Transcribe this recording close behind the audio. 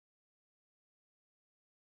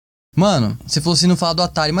Mano, você falou assim, não falar do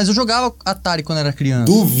Atari, mas eu jogava Atari quando era criança.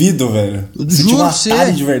 Duvido, velho. Você tinha um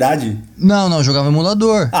Atari de verdade? Não, eu jogava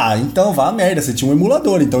emulador. Ah, então vá a merda, você tinha um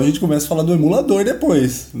emulador. Então a gente começa a falar do emulador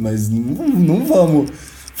depois. Mas não vamos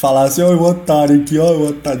falar assim, ó, o Atari aqui, ó, o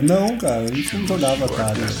Atari. Não, cara, a gente não jogava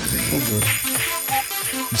Atari, por favor.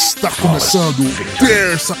 Está começando o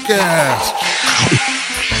Terça-Cast.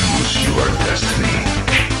 Choose your destiny.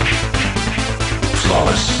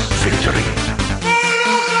 Flawless victory.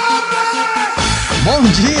 Bom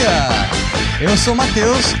dia! Eu sou o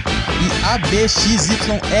Matheus e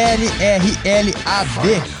ABXYLRLAB.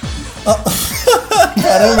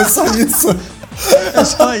 Caramba, é só isso. É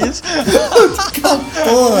só isso?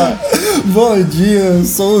 Porra! Bom dia, eu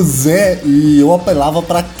sou o Zé e eu apelava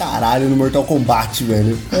pra caralho no Mortal Kombat,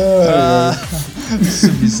 velho.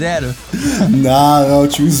 Sub-Zero? Não,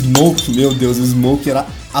 tinha o Smoke, meu Deus, o Smoke era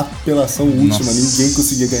a apelação última, Nossa. Ninguém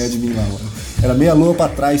conseguia ganhar de mim lá, mano. Era meia lua pra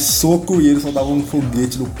trás, soco e ele só dava um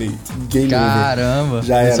foguete no peito. Game over. Caramba,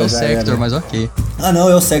 Já era, esse é o já Sector, era. mas ok. Ah não,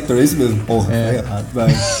 é o Sector, é isso mesmo. Porra, É. tá errado,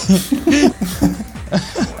 vai.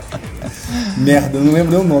 Merda, eu não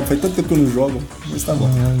lembro nem o nome, faz tanto tempo que eu não jogo, mas tá bom.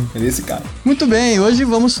 É esse cara. Muito bem, hoje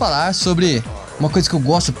vamos falar sobre uma coisa que eu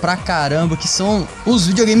gosto pra caramba, que são os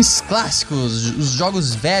videogames clássicos, os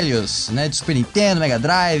jogos velhos, né, de Super Nintendo, Mega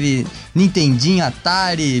Drive, Nintendinho,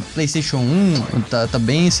 Atari, PlayStation 1, tá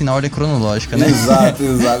bem assim na ordem cronológica, né? Exato.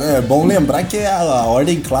 É bom lembrar que é a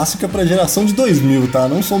ordem clássica pra geração de 2000, tá?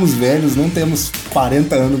 Não somos velhos, não temos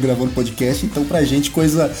 40 anos gravando podcast, então pra gente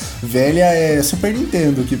coisa velha é Super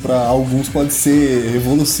Nintendo, que pra alguns pode ser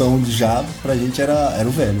revolução de já, pra gente era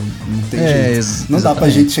o velho, não tem jeito. Não dá pra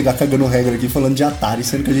gente chegar cagando regra aqui falando de Atari,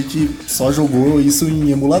 sendo que a gente só jogou isso em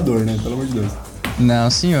emulador, né? Pelo amor de Deus. Não,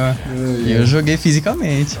 senhor. Eu joguei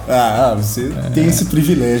fisicamente. Você tem esse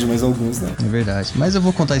privilégio, mas alguns não. É verdade, mas eu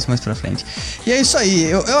vou contar isso mais pra frente. E é isso aí,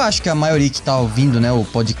 eu acho que a maioria que tá ouvindo, né, o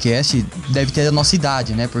podcast deve ter a nossa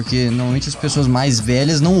idade, né? Porque normalmente as pessoas mais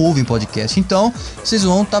velhas não ouvem podcast. Então, vocês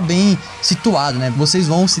vão estar bem situados, né? Vocês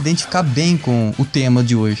vão se identificar bem com o tema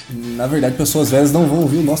de hoje. Na verdade, pessoas velhas não vão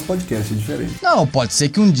ouvir o nosso podcast, é diferente. Não, pode ser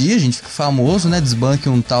que um dia a gente fique famoso, né? Desbanque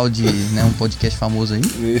um tal de, né, um podcast famoso aí.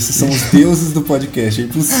 Esses são os deuses do podcast. É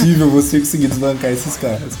impossível você conseguir desbancar esses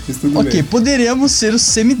caras. Mas tudo Ok, bem. poderíamos ser os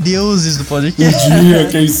semideuses do podcast. Um dia,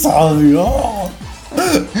 quem sabe? Oh!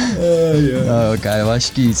 Não, cara, eu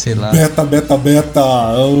acho que, sei lá. Beta.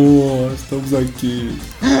 Oh, estamos aqui.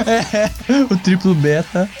 O triplo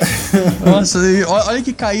beta. Nossa, olha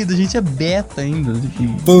que caída, a gente é beta ainda.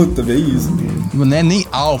 Puta, bem isso. Não é nem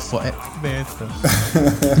alfa, é beta.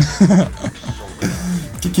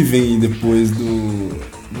 O que vem depois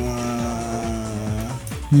do...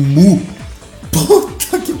 Mu.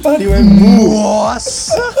 Puta que pariu, é Mu.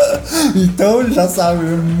 Nossa! Então já sabe,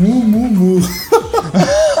 é Mu.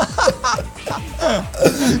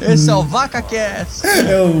 Esse é o VacaCast.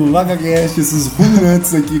 É o VacaCast, esses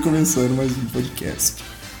ruminantes aqui começando mais um podcast.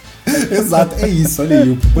 Exato, é isso, olha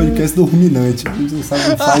aí, o podcast do ruminante. A gente não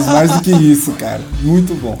sabe, faz mais do que isso, cara.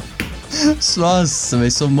 Muito bom. Nossa,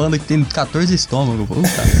 mas somando que tem 14 estômagos. Puta.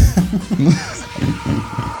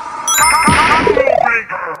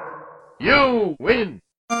 You win.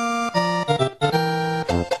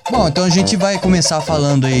 Bom, então a gente vai começar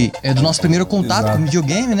falando aí do nosso primeiro contato Exato. com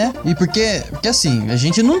videogame, né? E porque assim, a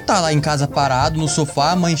gente não tá lá em casa parado no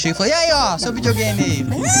sofá, a mãe chega e fala: e aí, ó, seu videogame aí?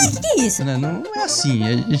 Que isso? Não é assim,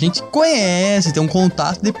 a gente conhece, tem um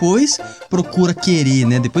contato, depois procura querer,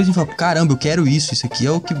 né? Depois a gente fala: caramba, eu quero isso aqui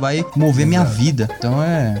é o que vai mover minha vida. Então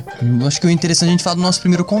eu acho que o interessante é a gente falar do nosso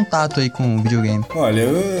primeiro contato aí com o videogame. Olha,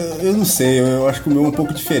 eu não sei, eu acho que o meu é um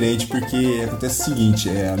pouco diferente, porque acontece o seguinte,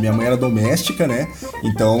 a minha mãe era doméstica, né?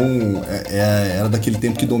 Então, era daquele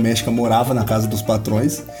tempo que doméstica morava na casa dos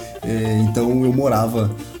patrões, então eu morava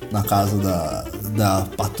na casa da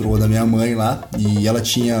patroa da minha mãe lá, e ela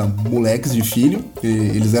tinha moleques de filho,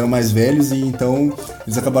 eles eram mais velhos, e então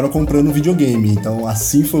eles acabaram comprando um videogame. Então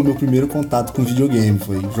assim foi o meu primeiro contato com videogame,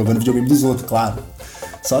 foi jogando videogame dos outros, claro.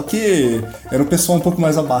 Só que era um pessoal um pouco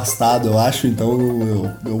mais abastado, eu acho, então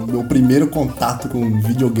meu primeiro contato com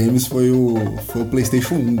videogames foi o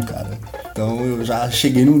PlayStation 1, cara. Então eu já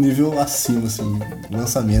cheguei num nível acima, assim,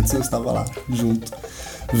 lançamentos eu estava lá, junto,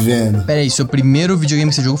 vendo. Pera aí, seu primeiro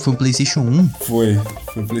videogame que você jogou foi o PlayStation 1? Foi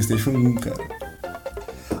o PlayStation 1, cara.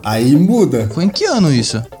 Aí muda. Foi em que ano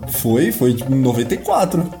isso? Foi tipo em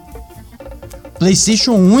 94.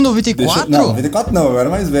 PlayStation 1 em 94? Não, 94 não, eu era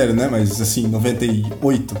mais velho, né? Mas assim,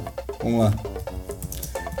 98. Vamos lá.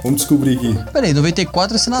 Vamos descobrir aqui. Peraí,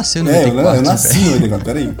 94 você nasceu em Eu 94. nasci em 94,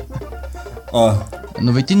 peraí. Ó,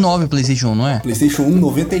 99 PlayStation 1, não é? PlayStation 1,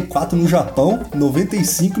 94 no Japão,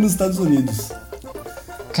 95 nos Estados Unidos.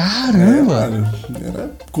 Caramba! Mano,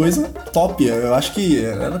 era coisa top. Eu acho que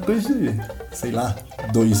era coisa de, sei lá,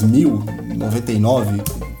 2000, 99.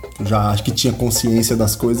 Eu já acho que tinha consciência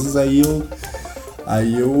das coisas. Aí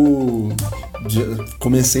eu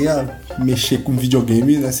comecei a mexer com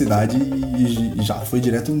videogame na cidade e já foi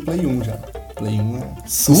direto no Play 1 já. Play 1 é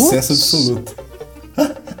sucesso absoluto.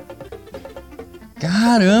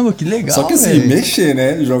 Caramba, que legal, Só que assim, véio. mexer,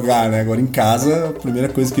 né? Jogar, né? Agora em casa, a primeira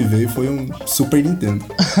coisa que veio foi um Super Nintendo.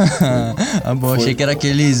 Ah, bom, achei que era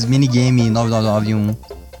aqueles minigame 9991.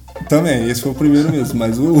 Também, esse foi o primeiro mesmo.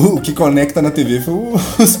 Mas o que conecta na TV foi o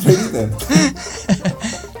Super Nintendo.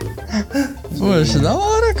 Poxa, da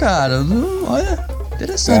hora, cara. Olha, Ah,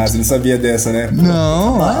 interessante. você não sabia dessa, né?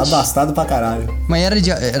 Não, acho. Abastado pra caralho. Mas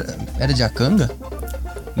era de Acanga?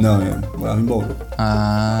 Não, eu morava em Bauru.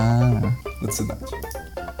 Ah, Outra cidade.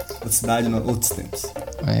 Outra cidade, não, outros tempos.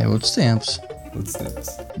 outros tempos. Outros tempos.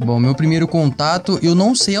 Bom, meu primeiro contato, eu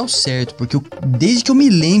não sei ao certo, porque desde que eu me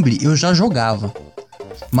lembre, eu já jogava.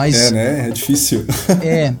 Mas, É, né? É difícil.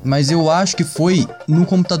 mas eu acho que foi no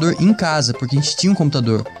computador em casa, porque a gente tinha um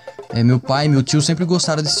computador. Meu pai e meu tio sempre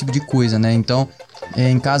gostaram desse tipo de coisa, né? Então,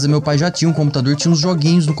 em casa meu pai já tinha um computador, tinha uns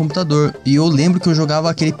joguinhos no computador. E eu lembro que eu jogava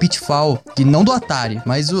aquele Pitfall, que não do Atari,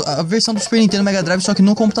 mas a versão do Super Nintendo Mega Drive, só que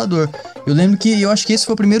no computador. Eu lembro que eu acho que esse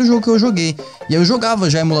foi o primeiro jogo que eu joguei. E aí eu jogava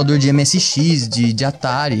já emulador de MSX, de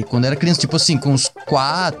Atari, quando era criança, tipo assim, com uns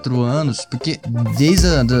 4 anos. Porque desde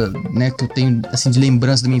né, que eu tenho, assim, de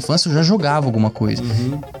lembrança da minha infância, eu já jogava alguma coisa.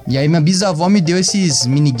 E aí minha bisavó me deu esses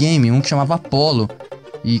minigame, um que chamava Apollo.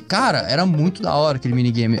 E, cara, era muito da hora aquele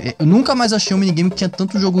minigame. Eu nunca mais achei um minigame que tinha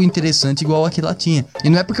tanto jogo interessante igual aquele lá tinha.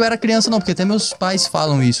 E não é porque eu era criança, não, porque até meus pais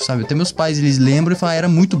falam isso, sabe? Até meus pais, eles lembram e falam, era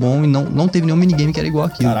muito bom e não teve nenhum minigame que era igual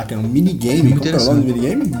aquilo. Caraca, era um minigame. Como é o nome do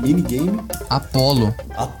minigame? Minigame Apollo.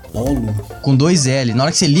 Apollo. Com 2 L. Na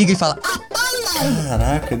hora que você liga e fala,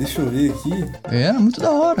 Caraca, deixa eu ver aqui. era muito da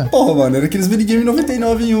hora. Porra, mano, era aqueles minigame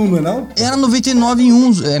 99 em 1, não é não? Era 99 em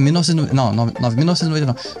 1.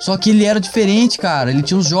 1999. Só que ele era diferente, cara. Ele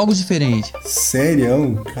tinha uns jogos diferentes.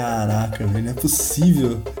 Sério? Caraca, velho, não é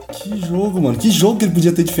possível. Que jogo, mano. Que jogo que ele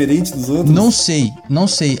podia ter diferente dos outros? Não sei.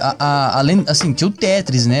 Além, assim, tinha o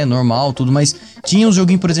Tetris, né? Normal, tudo, mas tinha um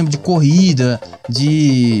joguinho, por exemplo, de corrida,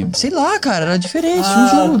 de. Sei lá, cara, era diferente. Tinha um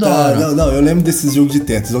jogo da hora. Não, eu lembro desses jogos de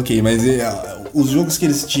Tetris, ok, mas os jogos que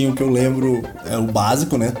eles tinham que eu lembro é o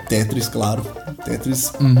básico, né? Tetris, claro.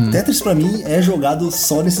 Tetris pra mim é jogado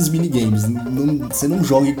só nesses minigames. Você não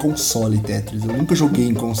joga em console Tetris. Eu nunca joguei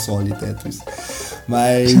em console Tetris.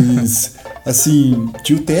 Mas, assim,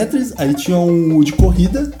 tinha o Tetris, aí tinha um de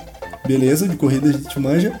corrida. Beleza, de corrida a gente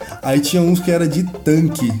manja. Aí tinha uns que era de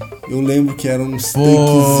tanque. Eu lembro que eram uns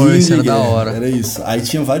tanquezinhos. Isso era da hora. Era isso. Aí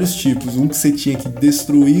tinha vários tipos. Um que você tinha que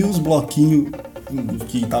destruir os bloquinhos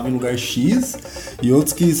que estavam em lugar X. E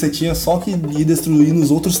outros que você tinha só que ir destruindo os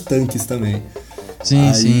outros tanques também. Sim,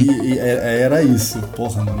 aí, sim. Era isso.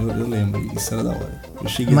 Porra, mano, eu lembro. Isso era da hora. Eu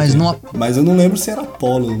cheguei Mas mas eu não lembro se era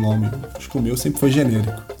Apollo o nome. Acho que o meu sempre foi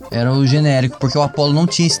genérico. Era o genérico, porque o Apollo não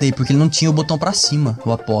tinha esse daí, porque ele não tinha o botão pra cima,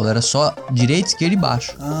 o Apollo. Era só direita, esquerda e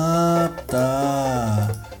baixo. Ah, tá.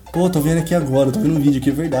 Pô, tô vendo aqui agora, tô vendo um vídeo aqui,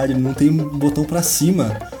 é verdade, ele não tem um botão pra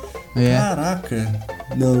cima. Caraca.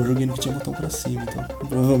 Não, eu joguei no que tinha botão pra cima, então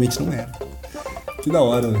provavelmente não era. Que da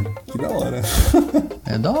hora, velho. Que da hora.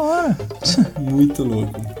 É da hora. Muito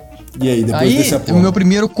louco. E aí, depois desse Apollo? O meu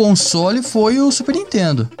primeiro console foi o Super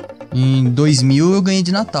Nintendo. Em 2000 eu ganhei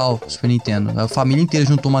de Natal o Super Nintendo. A família inteira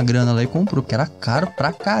juntou uma grana lá e comprou, porque era caro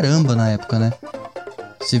pra caramba na época, né?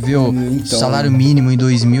 Você viu, Então, salário mínimo em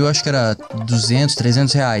 2000 acho que era 200,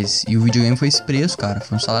 300 reais. E o videogame foi esse preço, cara.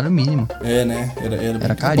 Foi um salário mínimo. É, né?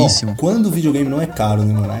 Era caríssimo. Bom, quando o videogame não é caro,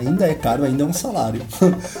 né, mano? Ainda é caro, ainda é um salário.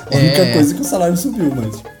 A única coisa é que o salário subiu,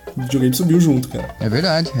 mas o videogame subiu junto, cara. É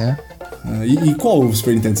verdade, é. E qual o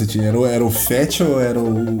Super Nintendo você tinha? Era o Fat ou era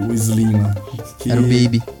o Slim, mano? Era o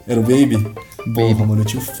Baby. Era o Baby? Baby. Porra, mano, eu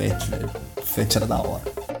tinha o Fat, velho. O Fat era da hora.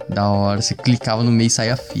 Da hora, você clicava no meio e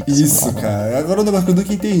saía a fita. Isso, cara. Agora o negócio que eu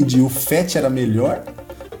nunca entendi. O Fat era melhor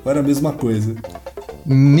ou era a mesma coisa?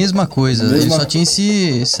 Mesma coisa. Ele só tinha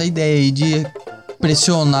essa ideia aí de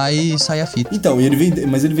pressionar e sair a fita. Então,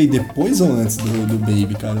 mas ele veio depois ou antes do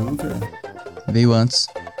Baby, cara? Eu nunca... Veio antes.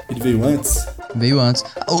 Ele veio antes? Veio antes.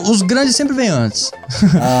 Os grandes sempre vêm antes.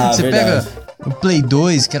 Ah, você verdade. pega o Play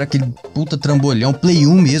 2, que era aquele puta trambolhão. Play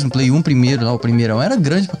 1 mesmo, Play 1 primeiro, lá, o primeirão era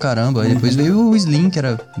grande pra caramba. Aí depois veio o Slim, que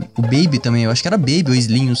era o Baby também. Eu acho que era Baby ou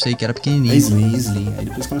Slim, não sei, que era pequenininho. É Slim. Aí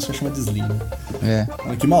depois começou a chamar de Slim. É.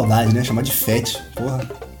 Ah, que maldade, né? Chamar de Fat. Porra.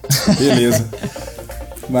 Beleza.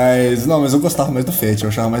 Mas eu gostava mais do Fat, eu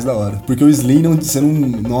achava mais da hora. Porque o Slim você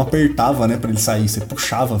não apertava, né, pra ele sair, você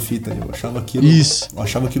puxava a fita. Eu achava aquilo. Isso. Eu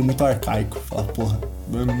achava aquilo muito arcaico. Falava, porra,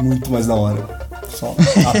 é muito mais da hora. Só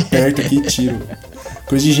aperta aqui e tiro.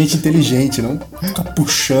 Coisa de gente inteligente, não ficar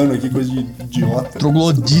puxando aqui, coisa de idiota.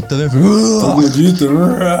 Troglodita, né? Troglodita.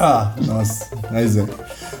 Nossa, mas é.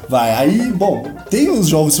 Vai, aí, bom, tem os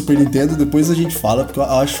jogos Super Nintendo, depois a gente fala, porque eu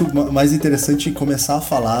acho mais interessante começar a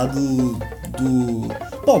falar do...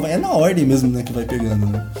 Bom, é na ordem mesmo, né, que vai pegando,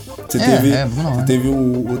 né? Você teve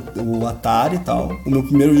o Atari e tal. O meu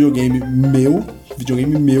primeiro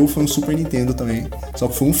videogame meu foi um Super Nintendo também, só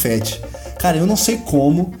que foi um Fat. Cara, eu não sei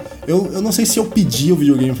como, eu não sei se eu pedi o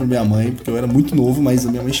videogame pra minha mãe, porque eu era muito novo, mas a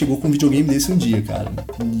minha mãe chegou com um videogame desse um dia, cara.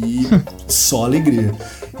 E só alegria.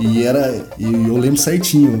 E eu lembro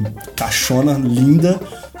certinho, caixona linda,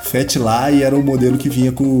 Fat lá, e era o modelo que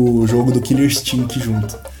vinha com o jogo do Killer Instinct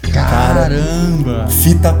junto. Caramba!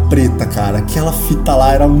 Fita preta, cara. Aquela fita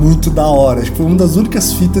lá era muito da hora. Acho que foi uma das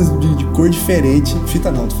únicas fitas de cor diferente.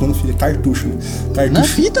 Fita não, tô falando fita, cartucho. Cartucho. Não é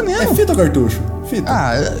fita mesmo? É fita ou cartucho? Fita.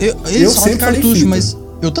 Ah, eu sempre cartucho, falei fita. Mas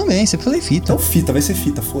eu também, sempre falei fita. Então fita, vai ser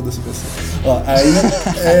fita, foda-se você. Ó,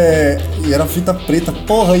 aí e era fita preta,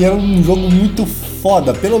 porra, e era um jogo muito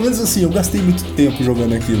foda. Pelo menos assim, eu gastei muito tempo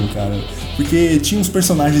jogando aquilo, cara. Porque tinha uns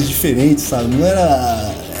personagens diferentes, sabe? Não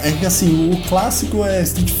era... É que assim, o clássico é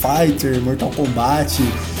Street Fighter, Mortal Kombat,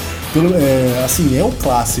 assim, é o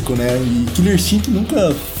clássico, né? E Killer Instinct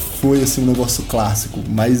nunca foi assim um negócio clássico,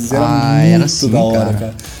 mas era muito assim, da hora,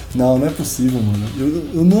 cara. Não é possível, mano.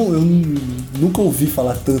 Eu nunca ouvi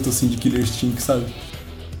falar tanto assim de Killer Instinct, sabe?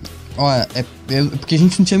 Olha, é porque a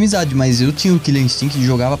gente não tinha amizade, mas eu tinha o Killer Instinct e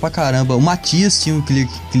jogava pra caramba. O Matias tinha o Killer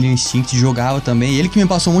Instinct e jogava também. Ele que me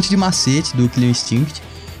passou um monte de macete do Killer Instinct.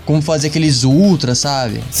 Como fazer aqueles ultra,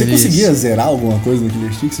 sabe? Você conseguia zerar alguma coisa no Killer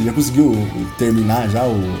Instinct? Você já conseguiu terminar já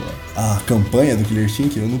a campanha do Killer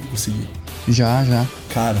Instinct? Eu nunca consegui. Já.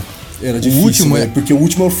 Cara, era difícil, o último né? Porque o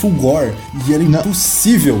último era o Full Gore e era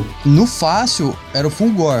impossível. No fácil era o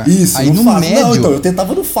Full Gore. Isso, aí no médio... Não, então, eu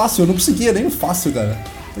tentava no fácil, eu não conseguia nem no fácil, cara.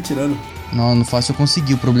 Tá tirando. Não, no fácil eu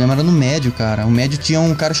consegui, o problema era no médio, cara. O médio tinha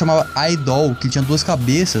um cara que chamava Idol, que tinha 2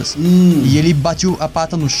 cabeças. E ele batia a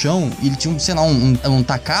pata no chão, e ele tinha, sei lá, um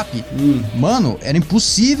tacape. Mano, era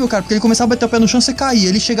impossível, cara, porque ele começava a bater o pé no chão, você caía.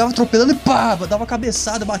 Ele chegava atropelando e pá, dava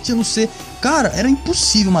cabeçada, batia no C. Cara, era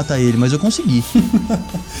impossível matar ele, mas eu consegui.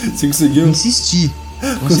 Você conseguiu? Insisti.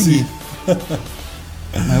 Consegui.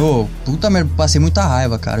 Mas, puta merda, passei muita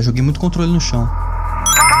raiva, cara. Joguei muito controle no chão.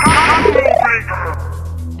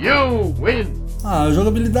 You win! A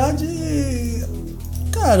jogabilidade...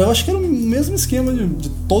 Cara, eu acho que era o mesmo esquema de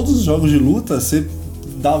todos os jogos de luta. Você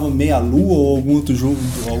dava meia lua ou algum outro jogo,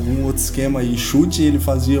 algum outro esquema e chute, e ele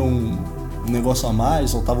fazia um negócio a mais,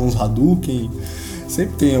 soltava uns Hadouken.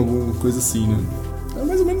 Sempre tem alguma coisa assim, né? É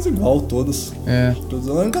mais ou menos igual todos. É.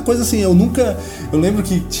 A única coisa assim, eu lembro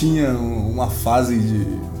que tinha uma fase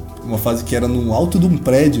que era no alto de um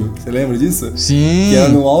prédio. Você lembra disso? Sim. Que era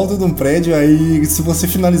no alto de um prédio, aí se você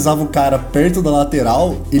finalizava o cara perto da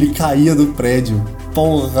lateral, ele caía do prédio.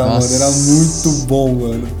 Porra, nossa, mano, era muito bom,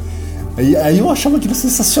 mano. Aí eu achava aquilo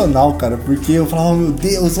sensacional, cara, porque eu falava, meu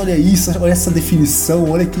Deus, olha isso, olha essa definição,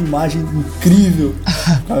 olha que imagem incrível.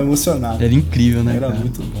 Ficava emocionado. Era incrível, né, Era cara?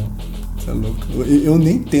 muito bom. Você é louco. Eu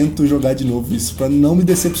nem tento jogar de novo isso pra não me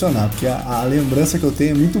decepcionar, porque a lembrança que eu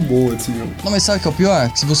tenho é muito boa desse jogo. Não, mas sabe o que é o pior?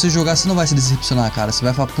 Que se você jogar, você não vai se decepcionar, cara. Você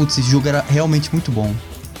vai falar, putz, esse jogo era realmente muito bom.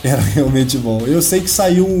 Era realmente bom. Eu sei que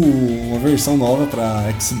saiu uma versão nova pra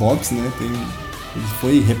Xbox, né? Ele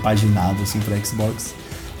foi repaginado assim pra Xbox,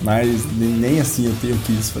 mas nem assim eu tenho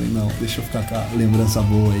que isso. Falei, não, deixa eu ficar com a lembrança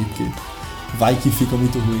boa aí, porque vai que fica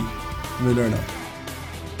muito ruim. Melhor não.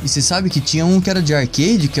 E você sabe que tinha um que era de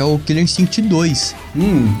arcade, que é o Killer Instinct 2.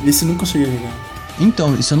 Esse nunca cheguei a jogar.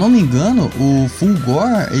 Então, se eu não me engano, o Full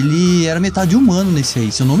Gore, ele era metade humano nesse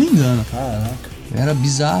aí, se eu não me engano. Caraca. Era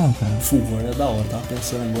bizarro, cara. Full Gore era da hora, tava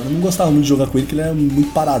pensando agora. Eu não gostava muito de jogar com ele, porque ele era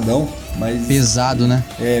muito paradão, mas... Pesado, né?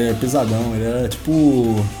 Ele era pesadão, ele era tipo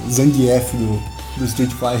o Zangief do Street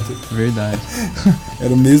Fighter. Verdade.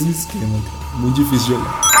 Era o mesmo esquema, cara. Muito difícil de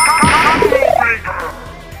jogar.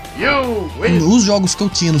 Os jogos que eu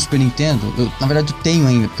tinha no Super Nintendo, na verdade eu tenho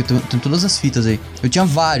ainda, porque eu tenho todas as fitas aí. Eu tinha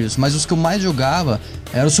vários, mas os que eu mais jogava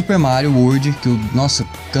era o Super Mario World, que eu, nossa,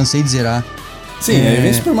 cansei de zerar. Sim, aí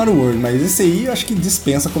vem Super Mario World, mas esse aí eu acho que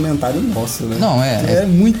dispensa comentário nosso, né? Não, é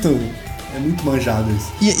muito manjado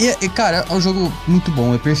isso. E cara, é um jogo muito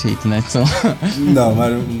bom, é perfeito, né? Então... Não,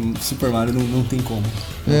 Super Mario não tem como.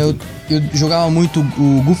 Eu jogava muito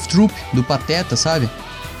o Goof Troop do Pateta, sabe?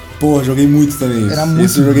 Pô, joguei muito também. Era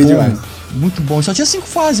muito eu joguei bom. demais. Muito bom. Só tinha 5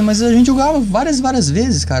 fases, mas a gente jogava várias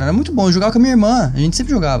vezes, cara. Era muito bom. Eu jogava com a minha irmã. A gente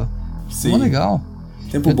sempre jogava. Sim. Mó legal.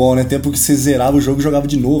 Tempo bom, né? Tempo que você zerava o jogo e jogava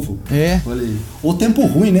de novo. É. Olha aí. Ou tempo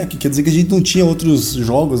ruim, né? Que quer dizer que a gente não tinha outros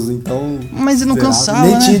jogos, então... Mas não zerava. cansava,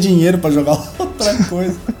 Nem né? tinha dinheiro pra jogar outra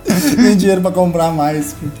coisa. Nem dinheiro pra comprar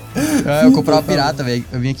mais. Eu comprava pirata, velho.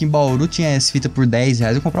 Eu vinha aqui em Bauru, tinha essa fita por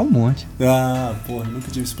R$10, eu comprava um monte. Ah, porra,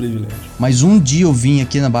 nunca tive esse privilégio. Mas um dia eu vim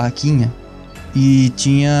aqui na barraquinha e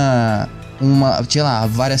tinha lá,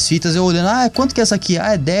 várias fitas, eu olhando, quanto que é essa aqui?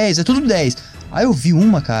 É 10, é tudo 10. Aí eu vi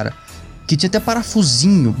uma, cara, que tinha até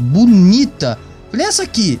parafusinho, bonita. Falei, essa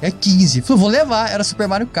aqui é 15. Falei, vou levar. Era Super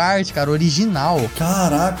Mario Kart, cara, original.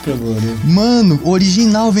 Caraca, mano. Mano,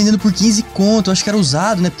 original, vendendo por 15 conto. Acho que era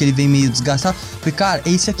usado, né? Porque ele vem meio desgastado. Falei, cara, é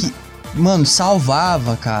esse aqui. Mano,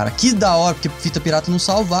 salvava, cara. Que da hora, porque fita pirata não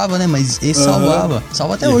salvava, né? Mas esse salvava.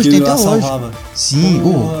 Salva até hoje, tem até hoje. Salvava. Sim,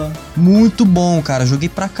 muito bom, cara. Joguei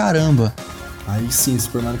pra caramba. Aí sim,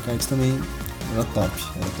 Super Mario Kart também era top.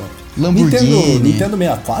 Lamborghini. Nintendo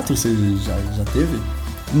 64 você já teve?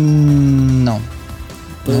 Não.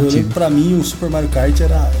 Pra mim, o Super Mario Kart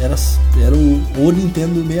era o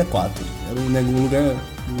Nintendo 64. Era um lugar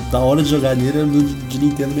da hora de jogar nele, era de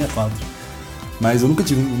Nintendo 64. Mas eu nunca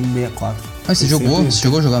tive um 64. Mas você jogou? Você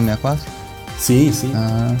chegou a jogar no 64? Sim.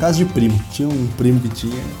 Casa de primo. Tinha um primo que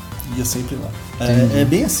tinha, ia sempre lá. É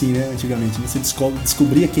bem assim, né? Antigamente. Você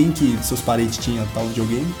descobria quem que seus parentes tinham tal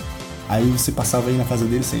videogame, aí você passava aí na casa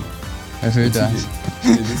dele sempre. É verdade.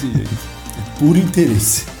 Desse jeito. É puro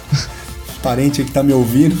interesse. Parente aí que tá me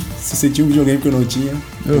ouvindo, se você tinha um videogame que eu não tinha,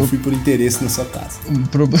 eu fui por interesse na sua casa.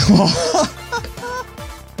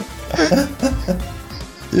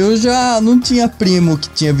 Eu já não tinha primo que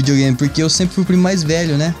tinha videogame, porque eu sempre fui o primo mais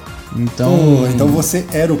velho, né? Então você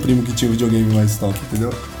era o primo que tinha o videogame mais top,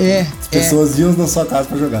 entendeu? As pessoas iam na sua casa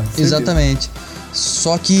pra jogar. Exatamente.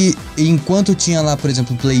 Só que enquanto eu tinha lá, por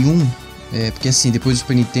exemplo, o Play 1, porque assim, depois do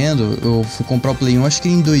Super Nintendo, eu fui comprar o Play 1, acho que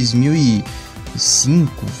em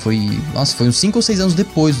 2005, foi uns 5 ou 6 anos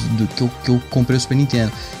depois do que eu comprei o Super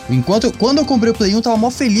Nintendo. Quando eu comprei o Play 1, eu tava mó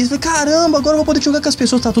feliz, falei, caramba, agora eu vou poder jogar com as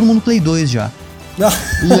pessoas, tá todo mundo no Play 2 já.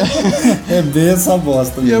 É bem essa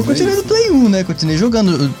bosta mesmo. E eu continuei no Play 1, né? Continuei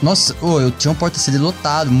jogando. Nossa, eu tinha um porta-CD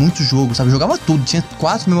lotado, muito jogo, sabe? Eu jogava tudo, tinha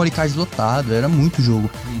 4 memory cards lotados, era muito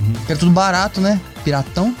jogo. Era tudo barato, né?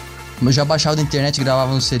 Piratão. Eu já baixava da internet,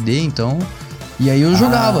 gravava no CD, então. E aí eu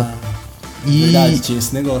jogava. Verdade, tinha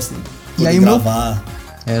esse negócio, né? E aí gravar.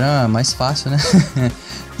 Era mais fácil, né?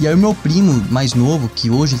 E aí o meu primo mais novo, que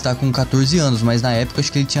hoje ele tá com 14 anos, mas na época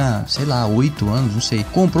acho que ele tinha, sei lá, 8 anos, não sei,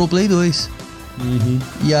 comprou o Play 2.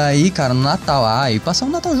 E aí, cara, no Natal, eu passava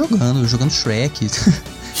o Natal jogando Shrek.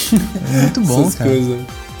 É muito bom, essas cara. Coisas.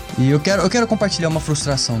 E eu quero compartilhar uma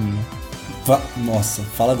frustração minha. Nossa,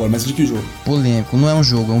 fala agora, mas de que jogo? Polêmico, não é um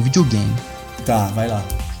jogo, é um videogame. Tá, vai lá.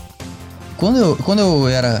 Quando eu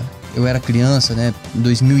era criança, né, em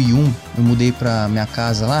 2001, eu mudei pra minha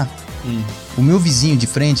casa lá. O meu vizinho de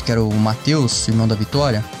frente, que era o Matheus, irmão da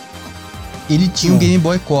Vitória, ele tinha um Game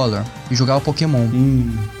Boy Color e jogava Pokémon.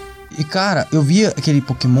 E cara, eu via aquele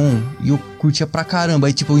Pokémon e eu curtia pra caramba.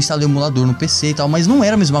 Aí tipo, eu instalei o emulador no PC e tal, mas não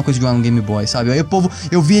era a mesma coisa de jogar no Game Boy, sabe? Aí o povo,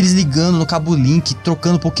 eu via eles ligando no cabo Link,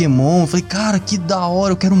 trocando Pokémon. Eu falei, cara, que da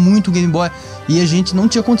hora, eu quero muito o Game Boy. E a gente não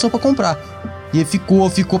tinha condição pra comprar. E ficou,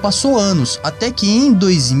 passou anos. Até que em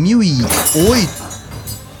 2008...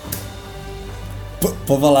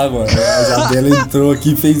 Pode falar agora, a Isabela entrou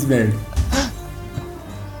aqui e fez merda.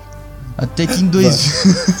 Até que em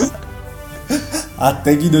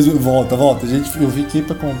Volta, gente, eu fiquei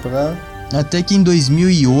pra comprar. Até que em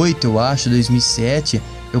 2008, eu acho, 2007,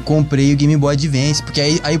 eu comprei o Game Boy Advance. Porque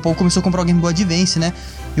aí o povo começou a comprar o Game Boy Advance, né?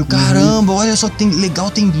 E eu, caramba, olha só que tem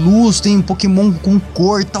luz, tem Pokémon com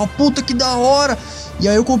cor e tal. Puta que da hora! E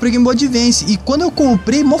aí eu comprei o Game Boy Advance. E quando eu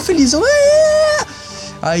comprei, mó feliz,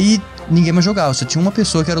 aí ninguém mais jogava, só tinha uma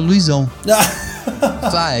pessoa que era o Luizão.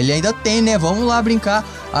 Ele ainda tem, né? Vamos lá brincar.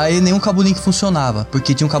 Aí nenhum cabo Link funcionava,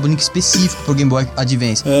 porque tinha um cabo Link específico pro Game Boy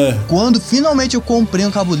Advance. Quando finalmente eu comprei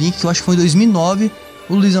um cabo Link, que eu acho que foi em 2009,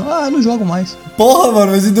 o Luizão, eu não jogo mais. Porra,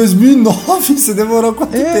 mano, mas em 2009 você demorou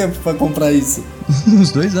quanto tempo pra comprar isso?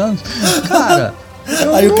 Uns 2 anos. Cara,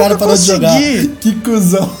 aí o cara parou de jogar. Que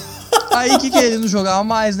cuzão. Aí que ele não jogava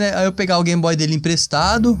mais, né? Aí eu pegava o Game Boy dele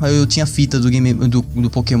emprestado. Aí eu tinha fita do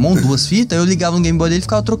Pokémon, 2 fitas. Aí eu ligava no Game Boy dele e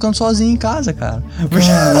ficava trocando sozinho em casa, cara.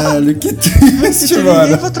 Caralho, que triste, mano.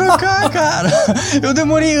 Ninguém pra trocar, cara. Eu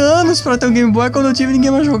demorei anos pra ter um Game Boy. Quando eu tive,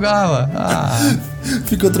 ninguém mais jogava.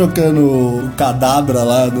 Ficou trocando o cadabra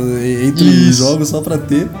lá entre os jogos só pra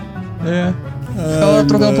ter. Ficava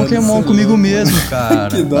trocando Pokémon comigo mesmo, cara.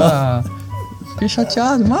 Que dó. Fiquei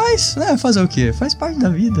chateado, mas, né, fazer o quê? Faz parte da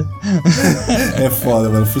vida. É foda,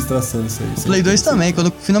 mano, frustração isso aí. O Play 2 também, quando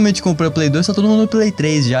eu finalmente comprei o Play 2, tá todo mundo no Play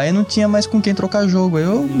 3 já, e não tinha mais com quem trocar jogo, aí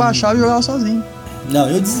eu baixava e jogava sozinho. Não,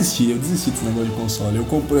 eu desisti desse negócio de console. Eu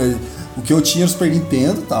comprei. O que eu tinha era o Super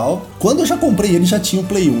Nintendo e tal. Quando eu já comprei ele, já tinha o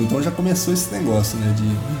Play 1. Então já começou esse negócio, né?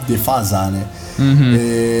 De defasar, né?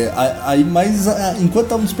 Aí, mas enquanto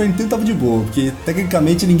tava no Super Nintendo, tava de boa. Porque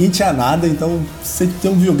tecnicamente ninguém tinha nada. Então sempre ter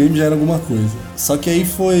um videogame já era alguma coisa. Só que aí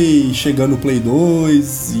foi chegando o Play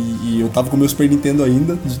 2 e eu tava com o meu Super Nintendo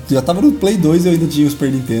ainda. Já tava no Play 2 e eu ainda tinha o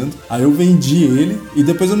Super Nintendo. Aí eu vendi ele e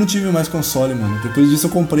depois eu não tive mais console, mano. Depois disso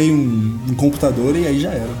eu comprei um computador e aí já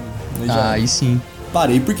era. Aí sim.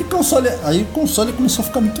 Parei, porque aí o console começou a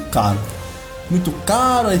ficar muito caro. Muito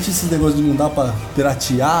caro, aí tinha esses negócios de não dar pra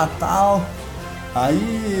piratear e tal.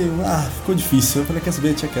 Aí, ficou difícil. Eu falei, quer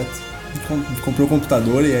saber, tinha quieto. Comprei o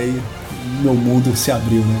computador e aí meu mundo se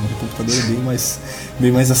abriu, né? O computador é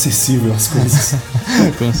bem mais acessível às coisas.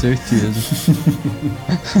 Com certeza.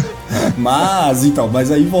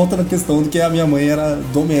 Mas aí volta na questão de que a minha mãe era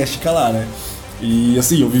doméstica lá, né? E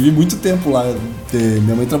assim, eu vivi muito tempo lá.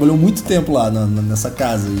 Minha mãe trabalhou muito tempo lá nessa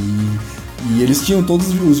casa. E eles tinham todos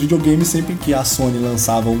os videogames. Sempre que a Sony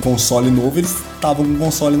lançava um console novo, eles estavam com um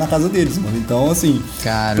console na casa deles, mano. Então assim,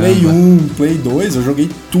 caramba. Play 1, Play 2, eu joguei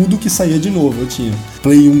tudo que saía de novo. Eu tinha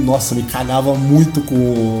Play 1, nossa, me cagava muito com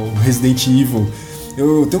o Resident Evil.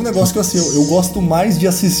 Eu tenho um negócio que assim, eu gosto mais de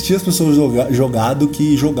assistir as pessoas jogar do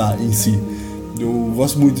que jogar em si. Eu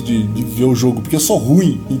gosto muito de ver o jogo, porque eu sou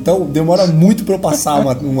ruim, então demora muito pra eu passar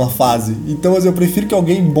uma fase. Então eu prefiro que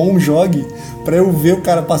alguém bom jogue pra eu ver o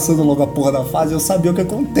cara passando logo a porra da fase e eu saber o que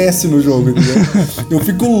acontece no jogo, entendeu? Eu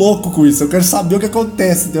fico louco com isso, eu quero saber o que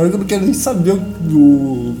acontece. Tem hora que eu não quero nem saber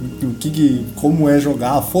como é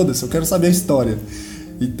jogar, foda-se, eu quero saber a história.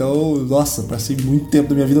 Então, nossa, passei muito tempo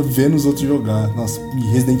da minha vida vendo os outros jogar. Nossa,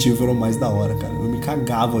 e Resident Evil era o mais da hora, cara. Eu me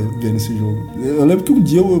cagava vendo esse jogo. Eu lembro que um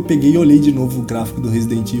dia eu peguei e olhei de novo o gráfico do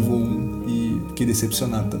Resident Evil 1 e fiquei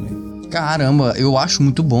decepcionado também. Caramba, eu acho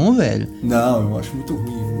muito bom, velho. Não, eu acho muito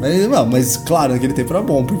ruim. Mas claro, naquele tempo era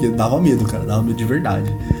bom, porque dava medo, cara. Dava medo de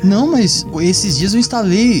verdade. Não, mas esses dias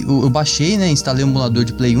eu baixei, né? Instalei um emulador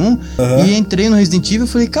de Play 1 e entrei no Resident Evil e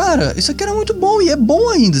falei, cara, isso aqui era muito bom e é bom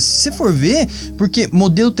ainda. Se você for ver, porque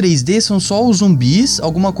modelo 3D são só os zumbis,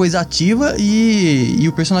 alguma coisa ativa e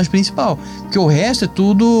o personagem principal. Porque o resto é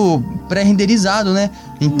tudo pré-renderizado, né?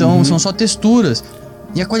 Então são só texturas.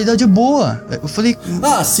 E a qualidade é boa. Eu falei...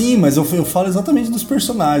 sim, mas eu falo exatamente dos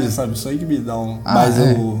personagens, sabe? Isso aí que me dá um...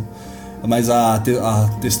 Mas a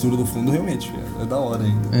textura do fundo realmente é da hora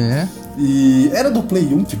ainda. É. E era do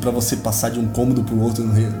Play 1 que pra você passar de um cômodo pro outro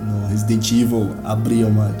no Resident Evil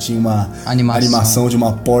tinha uma animação de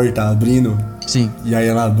uma porta abrindo. Sim. E aí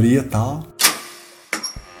ela abria e tal.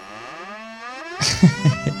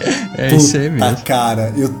 Isso aí mesmo.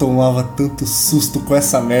 Cara, eu tomava tanto susto com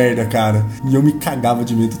essa merda, cara. E eu me cagava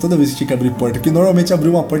de medo toda vez que tinha que abrir porta. Porque normalmente abrir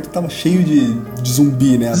uma porta e tava cheio de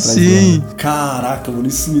zumbi, né? Atrás dela. Caraca, mano,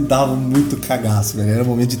 isso me dava muito cagaço, velho. Era um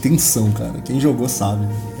momento de tensão, cara. Quem jogou sabe.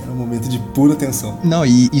 Era um momento de pura tensão. Não,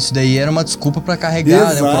 e isso daí era uma desculpa pra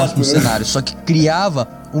carregar, né, o próximo cenário. Só que criava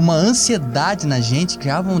uma ansiedade na gente,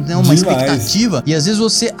 criava uma expectativa. E às vezes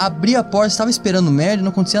você abria a porta, estava esperando merda e não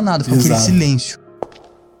acontecia nada. Ficava aquele silêncio.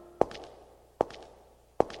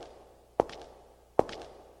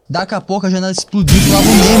 Daqui a pouco a janela explodiu e pulava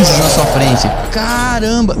um Nemesis na sua frente.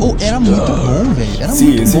 Caramba! Era muito bom, velho. Era muito bom.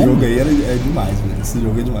 Sim, esse jogo aí é demais, velho. Esse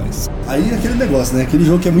jogo é demais. Aí aquele negócio, né? Aquele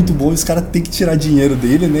jogo que é muito bom e os caras têm que tirar dinheiro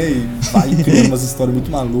dele, né? E vai criando umas histórias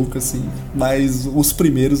muito malucas, assim. Mas os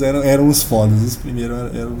primeiros eram os fodas. Os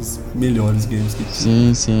primeiros eram os melhores games que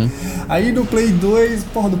tinha. Sim, sim. Aí no Play 2,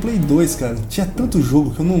 do Play 2, cara, tinha tanto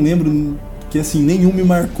jogo que eu não lembro... Que assim, nenhum me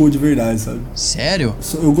marcou de verdade, sabe? Sério?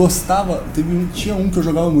 Eu gostava, tinha um que eu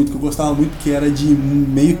jogava muito, que eu gostava muito, que era de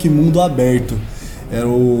meio que mundo aberto. Era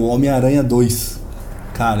o Homem-Aranha 2.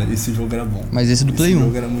 Cara, esse jogo era bom. Mas esse do Play 1? Esse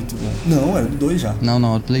jogo era muito bom. Não, era do 2 já.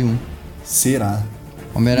 Não, é do Play 1. Será?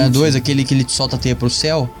 Homem-Aranha 2, aquele que ele solta a teia pro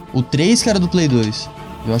céu. O 3 que era do Play 2.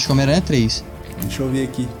 Eu acho que o Homem-Aranha 3. Deixa eu ver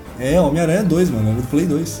aqui. Homem-Aranha 2, mano, era do Play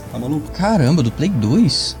 2. Tá maluco? Caramba, do Play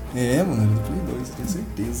 2? Mano, era do Play 2, tenho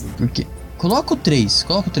certeza. Por quê? Coloca o 3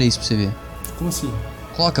 pra você ver. Como assim?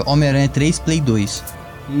 Coloca Homem-Aranha 3 Play 2.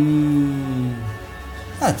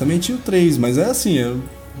 Também tinha o 3, mas é assim,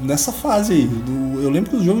 nessa fase aí. Eu lembro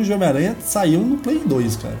que os jogos de Homem-Aranha saíam no Play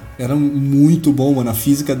 2, cara. Era muito bom, mano. A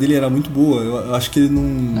física dele era muito boa. Eu acho que ele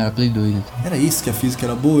não... Era Play 2, então. Era isso que a física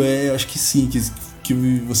era boa? Eu acho que sim, que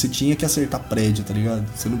você tinha que acertar prédio, tá ligado?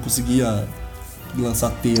 Você não conseguia lançar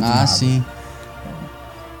teia do nada. Sim.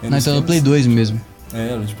 Não, então é no Play 2 mesmo.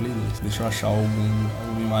 Era de Play 2. Deixa eu achar alguma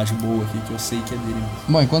imagem boa aqui que eu sei que é dele.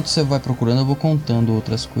 Bom, enquanto você vai procurando, eu vou contando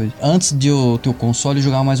outras coisas. Antes de eu ter o console, eu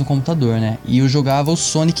jogava mais no computador, né? E eu jogava o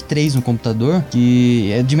Sonic 3 no computador, que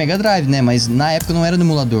é de Mega Drive, né? Mas na época não era no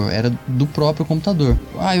emulador, era do próprio computador.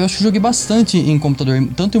 Eu acho que joguei bastante em computador,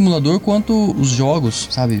 tanto o emulador quanto os jogos,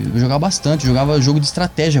 sabe? Eu jogava bastante, jogava jogo de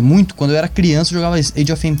estratégia, muito. Quando eu era criança, eu jogava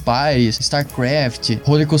Age of Empires, StarCraft,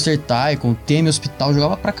 Roller Coaster Tycoon, Theme Hospital, eu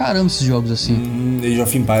jogava pra caramba esses jogos assim. Age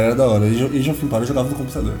of Empires era da hora. Age of Empires eu jogava no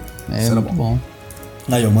computador. Isso era bom.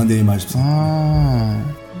 Aí eu mandei a imagem pra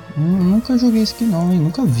você. Nunca joguei esse aqui não, hein?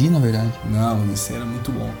 Nunca vi, na verdade. Não, esse era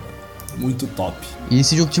muito bom. Muito top. E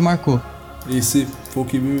esse jogo te marcou? Esse foi o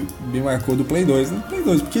que me marcou do Play 2, né? Play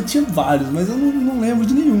 2, porque tinha vários, mas eu não lembro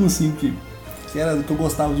de nenhum, assim, que era do que eu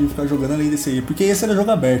gostava de ficar jogando além desse aí. Porque esse era jogo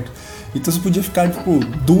aberto. Então você podia ficar, tipo,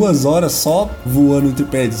 2 horas só voando entre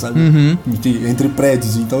prédios, sabe? Entre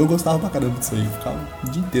prédios. Então eu gostava pra caramba disso aí. Ficava o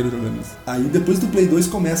dia inteiro jogando isso. Aí depois do Play 2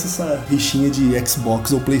 começa essa rixinha de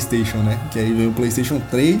Xbox ou PlayStation, né? Que aí vem o PlayStation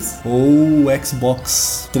 3 ou o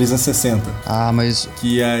Xbox 360. Mas...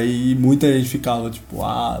 Que aí muita gente ficava, tipo,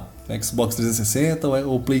 Xbox 360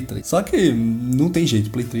 ou Play 3. Só que não tem jeito,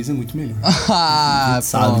 Play 3 é muito melhor. A gente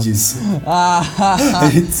sabe disso. A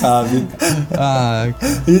gente sabe. A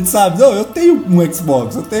gente sabe. Não, eu tenho um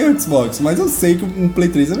Xbox, mas eu sei que um Play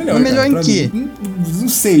 3 é melhor. Mas melhor em quê? Não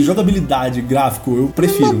sei, jogabilidade, gráfico, eu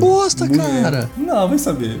prefiro. É uma bosta, cara. Não, vai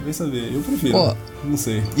saber. Eu prefiro. Não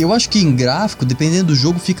sei. Eu acho que em gráfico, dependendo do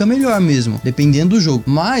jogo, fica melhor mesmo. Dependendo do jogo.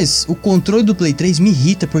 Mas o controle do Play 3 me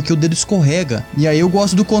irrita porque o dedo escorrega. E aí eu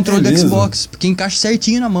gosto do controle do Xbox, porque encaixa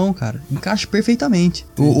certinho na mão, cara. Encaixa perfeitamente.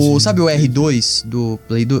 Sabe o R2 do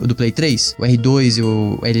Play 3? O R2 e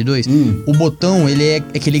o L2? O botão, ele é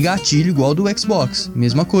aquele gatilho igual do Xbox.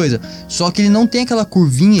 Mesma coisa. Só que ele não tem aquela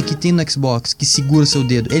curvinha que tem no Xbox, que segura seu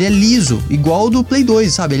dedo. Ele é liso, igual o do Play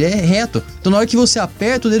 2, sabe? Ele é reto. Então na hora que você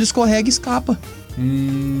aperta, o dedo escorrega e escapa.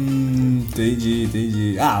 Entendi.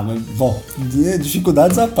 Mas, bom,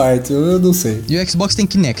 dificuldades à parte, eu não sei. E o Xbox tem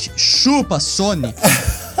Kinect. Chupa, Sony!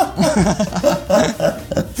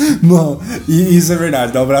 Não, e isso é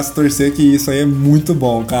verdade, dá um braço a torcer que isso aí é muito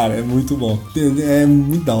bom, cara, é muito bom. É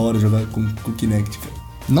muito da hora jogar com o Kinect, cara.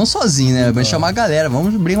 Não sozinho, né? Vai chamar a galera,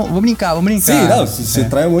 vamos brincar. Sim, não, você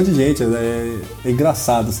trai um monte de gente, é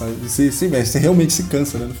engraçado, sabe? Você realmente se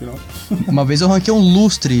cansa, né, no final. Uma vez eu ranquei um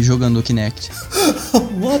lustre jogando o Kinect.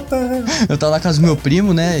 What the hell? Eu tava na casa do meu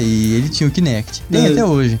primo, né, e ele tinha o Kinect. Tem até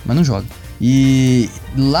hoje, mas não joga. E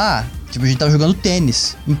lá... Tipo, a gente tava jogando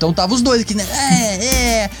tênis. Então tava os dois aqui, né?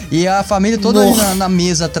 E a família toda ali na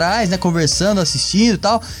mesa atrás, né? Conversando, assistindo e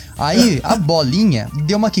tal. Aí a bolinha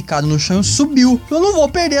deu uma quicada no chão e subiu. Eu não vou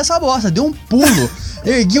perder essa bosta. Deu um pulo.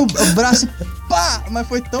 Ergui o braço e pá! Mas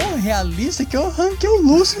foi tão realista que eu arranquei o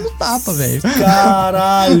lustre no tapa, velho.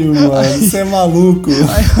 Caralho, mano. Você é maluco.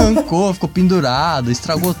 Aí arrancou, ficou pendurado,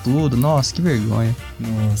 estragou tudo. Nossa, que vergonha.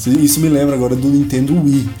 Nossa, isso me lembra agora do Nintendo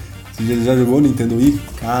Wii. Você já jogou Nintendo Wii?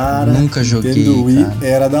 Cara, nunca joguei. Nintendo Wii cara.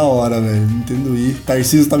 Era da hora, velho. Nintendo Wii.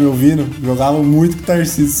 Tarcísio tá me ouvindo? Jogava muito com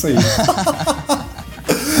Tarcísio isso aí.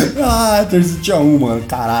 Tarcísio tinha mano.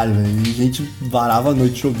 Caralho, velho. A gente varava a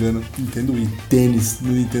noite jogando Nintendo Wii. Tênis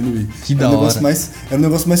no Nintendo Wii. Que da hora. Era o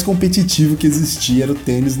negócio mais competitivo que existia, era o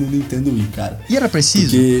tênis no Nintendo Wii, cara. E era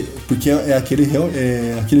preciso? Porque é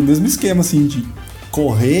aquele mesmo esquema, assim, de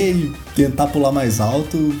correr e tentar pular mais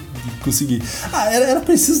alto e conseguir. Era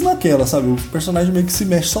preciso naquela, sabe? O personagem meio que se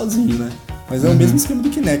mexe sozinho, né? Mas é o mesmo esquema do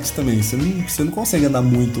Kinect também. Você não consegue andar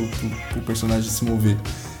muito pro personagem se mover.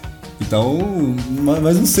 Então,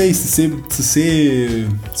 mas não sei, se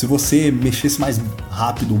você mexesse mais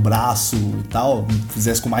rápido o braço e tal,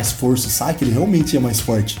 fizesse com mais força o saque, ele realmente ia mais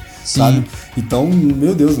forte, sabe? Então,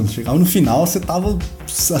 meu Deus, chegava no final, você tava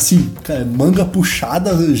assim, manga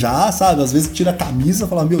puxada já, sabe? Às vezes tira a camisa,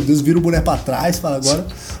 fala, meu Deus, vira o boné pra trás, fala, agora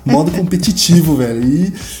modo competitivo, velho.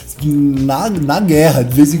 E na guerra,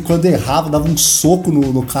 de vez em quando errava, dava um soco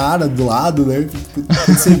no cara do lado, né?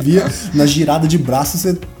 Quando você via na girada de braço,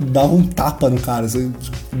 você dava um tapa no cara,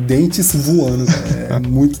 dentes voando, cara. É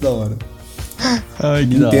muito da hora. Ai,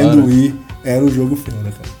 que Nintendo Wii era um jogo fera,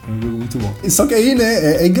 cara. Era um jogo muito bom. Só que aí,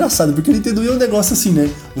 né, é engraçado, porque o Nintendo Wii é um negócio assim, né?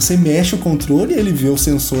 Você mexe o controle, ele vê o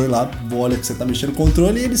sensor lá, olha que você tá mexendo o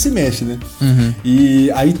controle e ele se mexe, né?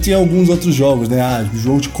 E aí tem alguns outros jogos, né?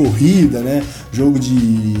 Jogo de corrida, né? Jogo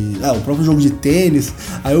de... o próprio jogo de tênis.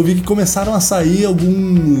 Aí eu vi que começaram a sair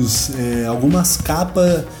algumas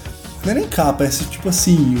capas... Não é nem capa, é tipo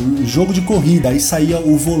assim, o jogo de corrida, aí saía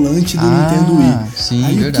o volante do Nintendo Wii. Sim,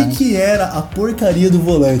 aí verdade. o que era a porcaria do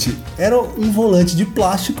volante? Era um volante de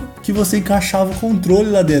plástico que você encaixava o controle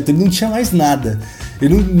lá dentro, ele não tinha mais nada.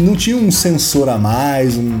 Ele não tinha um sensor a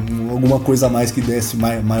mais, alguma coisa a mais que desse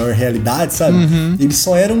maior realidade, sabe? Ele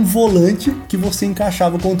só era um volante que você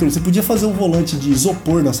encaixava o controle. Você podia fazer um volante de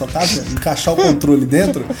isopor na sua casa, encaixar o controle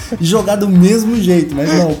dentro e jogar do mesmo jeito.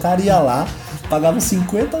 Mas não, o cara ia lá, pagava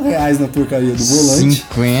R$50 na porcaria do volante.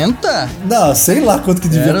 50? Não, sei lá quanto que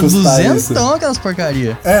devia custar isso. Era 200 aquelas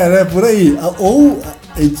porcaria. Né, por aí. Ou,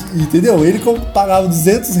 entendeu? Ele pagava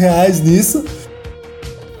R$200 nisso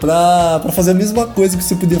pra fazer a mesma coisa que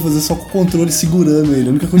você podia fazer só com o controle segurando ele. A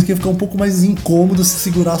única coisa que ia ficar um pouco mais incômodo se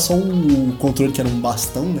segurar só o controle, que era um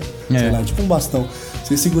bastão, né? Sei lá, tipo um bastão.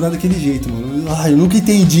 Você ia segurar daquele jeito, mano. Eu nunca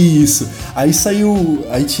entendi isso. Aí saiu...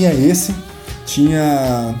 Aí tinha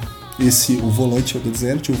o volante, eu tô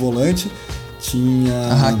dizendo, tinha o volante, tinha...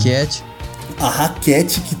 A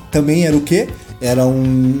raquete, que também era o quê? Era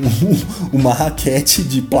uma raquete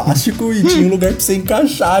de plástico e tinha um lugar pra você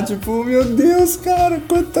encaixar. Tipo, meu Deus, cara,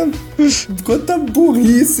 quanta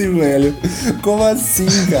burrice, velho. Como assim,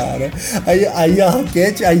 cara? Aí a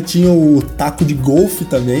raquete, aí tinha o taco de golfe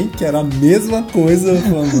também, que era a mesma coisa. Eu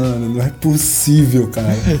falei, mano, não é possível,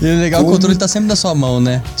 cara. E o legal, o controle tá sempre na sua mão,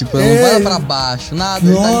 né? Tipo, não vai lá pra baixo, nada,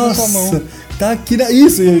 ele tá na sua mão. Tá aqui,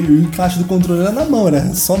 isso, o encaixe do controle era na mão,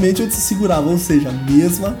 era somente onde se segurava, ou seja, a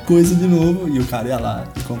mesma coisa de novo, e o cara ia lá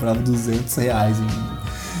e comprava R$200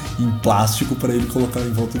 em plástico pra ele colocar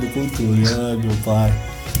em volta do controle. Ai, meu pai,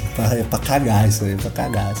 é pra cagar isso aí, é pra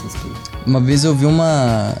cagar essas coisas. Uma vez eu vi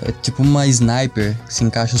uma sniper que se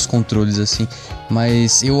encaixa os controles assim,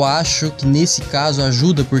 mas eu acho que nesse caso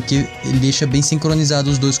ajuda porque ele deixa bem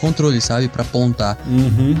sincronizado os dois controles, sabe? Pra apontar.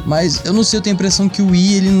 Mas eu não sei, eu tenho a impressão que o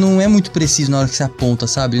Wii, ele não é muito preciso na hora que você aponta,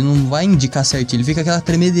 sabe? Ele não vai indicar certinho, ele fica aquela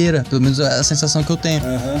tremedeira, pelo menos é a sensação que eu tenho.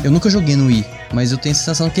 Eu nunca joguei no Wii, mas eu tenho a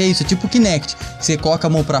sensação que é isso, é tipo o Kinect, que você coloca a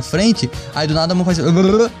mão pra frente, aí do nada a mão faz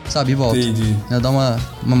sabe, e volta. Entendi. Dá uma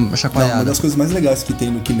chacoalhada. Uma das coisas mais legais que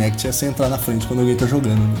tem no Kinect é você entrar na frente quando alguém tá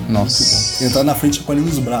jogando. Né? Nossa. Entrar na frente com ele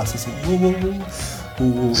nos braços, assim.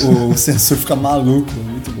 O sensor fica maluco,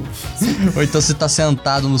 muito bom. Ou então você tá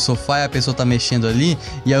sentado no sofá e a pessoa tá mexendo ali,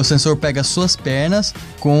 e aí o sensor pega as suas pernas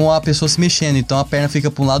com a pessoa se mexendo, então a perna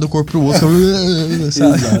fica pra um lado, o corpo pro outro,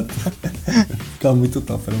 sabe? Exato. Fica muito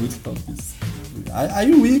top, era muito top isso.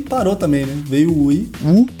 Aí o Wii parou também, né? Veio o Wii.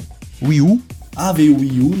 Wii U? Ah, veio o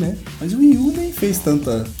Wii U, né? Mas o Wii U nem fez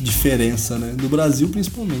tanta diferença, né? No Brasil,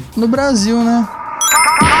 principalmente. No Brasil, né?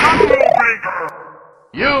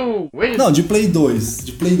 You win. Não, de Play 2,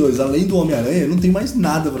 além do Homem-Aranha, não tem mais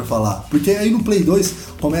nada pra falar. Porque aí no Play 2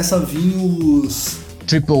 começa a vir os...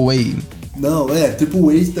 AAA. Não,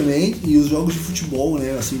 AAA também, e os jogos de futebol,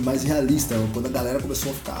 né? Assim, mais realista. Quando a galera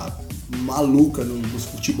começou a ficar maluca no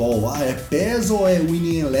futebol. Ah, é PES ou é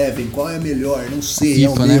Winning Eleven? Qual é melhor? Não sei, FIFA, é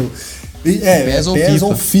o meu. Né? PES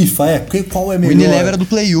ou FIFA, qual é melhor? O Winning Eleven era do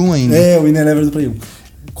Play 1 ainda. O Winning Eleven era do Play 1.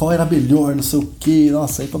 Qual era melhor, não sei o que.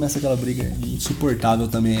 Nossa, aí começa aquela briga insuportável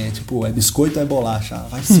também. É tipo, é biscoito ou é bolacha?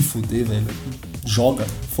 Vai se fuder, velho. Joga,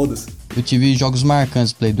 foda-se. Eu tive jogos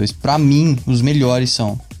marcantes do Play 2. Pra mim, os melhores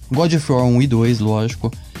são God of War 1 e 2,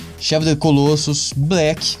 lógico. Shadow of the Colossus,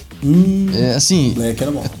 Black. Assim, Black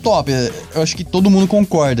era bom. É top, eu acho que todo mundo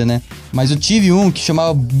concorda, né? Mas eu tive um que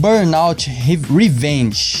chamava Burnout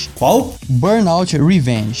Revenge. Qual? Burnout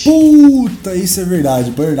Revenge. Puta, isso é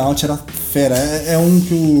verdade. Burnout era fera. É um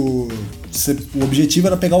que o objetivo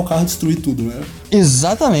era pegar o carro e destruir tudo, né?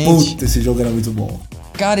 Exatamente. Puta, esse jogo era muito bom.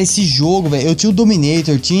 Cara, esse jogo, velho, eu tinha o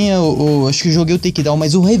Dominator, tinha acho que eu joguei o Takedown,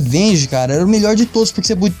 mas o Revenge, cara, era o melhor de todos, porque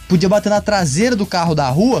você podia bater na traseira do carro da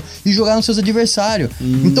rua e jogar nos seus adversários.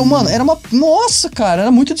 Então, mano, era nossa, cara,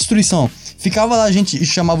 era muita destruição. Ficava lá, a gente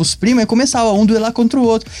chamava os primos e começava um duelar contra o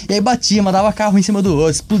outro. E aí batia, mandava carro em cima do outro,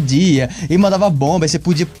 explodia. E mandava bomba, aí você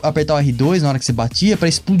podia apertar o R2 na hora que você batia pra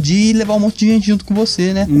explodir e levar um monte de gente junto com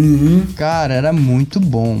você, né? Cara, era muito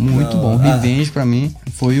bom, muito bom. Revenge pra mim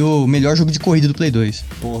foi o melhor jogo de corrida do Play 2.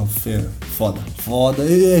 Porra, fera. Foda.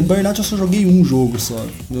 Burnout eu só joguei um jogo só.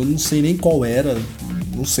 Eu não sei nem qual era,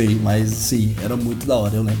 não sei, mas sim, era muito da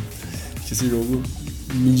hora, eu lembro. Esse jogo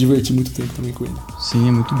me diverti muito tempo também com ele. Sim,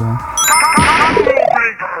 é muito bom.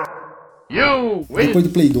 Depois do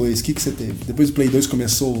Play 2, o que você teve? Depois do Play 2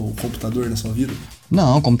 começou o computador na sua vida?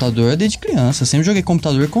 Não, computador é desde criança. Eu sempre joguei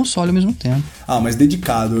computador e console ao mesmo tempo. Ah, mas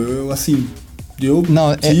dedicado. Eu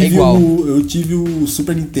tive o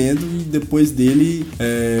Super Nintendo e depois dele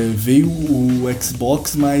veio o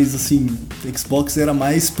Xbox, mas assim, o Xbox era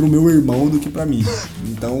mais pro meu irmão do que pra mim.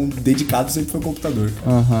 Então, dedicado sempre foi o computador.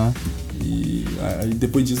 E aí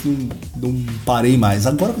depois disso não parei mais.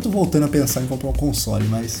 Agora que eu tô voltando a pensar em comprar um console,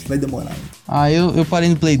 mas vai demorar. Eu parei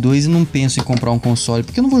no Play 2 e não penso em comprar um console,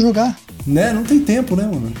 porque eu não vou jogar. Né? Não tem tempo, né,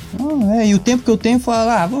 mano? E o tempo que eu tenho,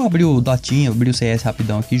 fala, vou abrir o Dotinha, abrir o CS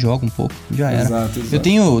rapidão aqui, joga um pouco, já era. Exato. Eu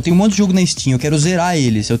tenho um monte de jogo na Steam, eu quero zerar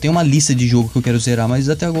eles. Eu tenho uma lista de jogo que eu quero zerar, mas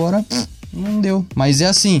até agora não deu. Mas é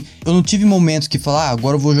assim, eu não tive momentos que falar,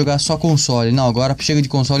 agora eu vou jogar só console. Não, agora chega de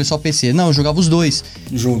console e só PC. Não, eu jogava os dois.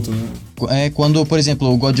 Junto, né? Quando, por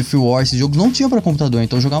exemplo, o God of War, esses jogos não tinham pra computador,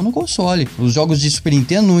 então eu jogava no console. Os jogos de Super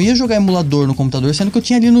Nintendo não ia jogar emulador no computador, sendo que eu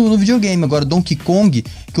tinha ali no videogame. Agora, Donkey Kong,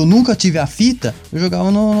 que eu nunca tive a fita, eu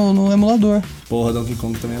jogava no emulador. Porra, Donkey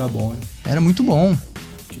Kong também era bom, hein? Era muito bom.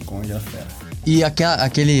 Donkey Kong era fera. E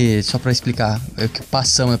aquele, só pra explicar,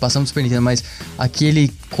 passamos do Super Nintendo, mas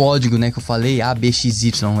aquele código, né, que eu falei,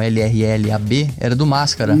 ABXY, LRL, AB, era do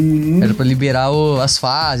Máscara. Era pra liberar as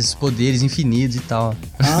fases, os poderes infinitos e tal.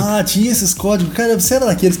 Tinha esses códigos. Cara, você era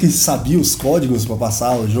daqueles que sabia os códigos pra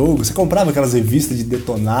passar o jogo? Você comprava aquelas revistas de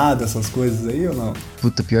detonado, essas coisas aí ou não?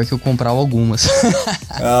 Puta, pior que eu comprava algumas.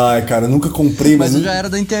 Ai, cara, eu nunca comprei, mas eu já era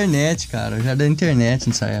da internet, cara. Eu já era da internet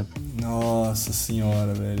nessa época. Nossa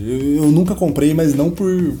senhora, velho. Eu nunca comprei, mas não por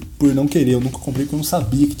não querer. Eu nunca comprei porque eu não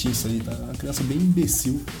sabia que tinha isso aí. Tá? Uma criança bem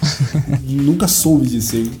imbecil. Nunca soube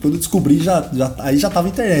disso aí. Quando eu descobri, aí já tava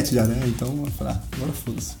internet já, né? Então eu falei, agora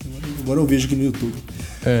foda-se. Agora eu vejo aqui no YouTube.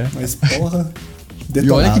 Mas porra, detonado.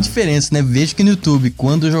 E olha que diferença, né? Vejo que no YouTube,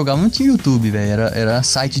 quando eu jogava não tinha YouTube, velho. Era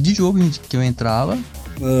site de jogo que eu entrava.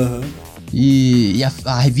 E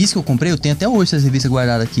a revista que eu comprei, eu tenho até hoje essa revista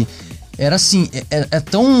guardada aqui. Era assim,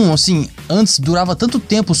 tão assim, antes durava tanto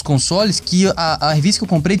tempo os consoles que a revista que eu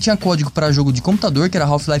comprei tinha código para jogo de computador, que era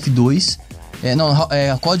Half-Life 2.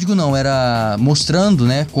 Código não, era mostrando,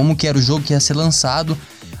 né, como que era o jogo que ia ser lançado.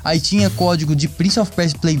 Aí tinha código de Prince of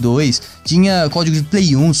Persia Play 2, tinha código de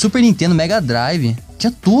Play 1, Super Nintendo, Mega Drive,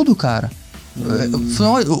 tinha tudo, cara.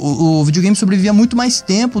 O videogame sobrevivia muito mais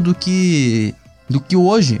tempo do que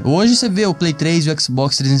hoje. Hoje você vê o Play 3 e o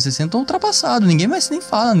Xbox 360 estão ultrapassados, ninguém mais nem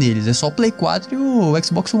fala neles, é só o Play 4 e o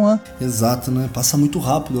Xbox One. Exato, né? Passa muito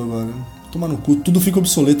rápido agora. Toma no cu, tudo fica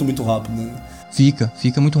obsoleto muito rápido, né?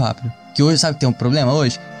 Fica muito rápido. Que hoje, sabe que tem um problema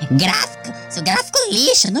hoje? Gráfico, seu gráfico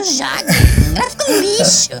lixo, não joga. Gráfico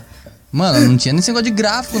lixo. Mano, não tinha nem esse negócio de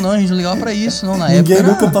gráfico, não. A gente não ligava pra isso, não. Na Ninguém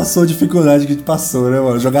época nunca passou a dificuldade que a gente passou, né,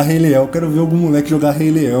 mano? Jogar Rei Leão. Quero ver algum moleque jogar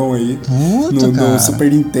Rei Leão aí. No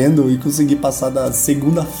Super Nintendo e conseguir passar da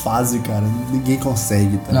segunda fase, cara. Ninguém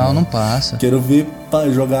consegue, tá? Não passa. Quero ver pra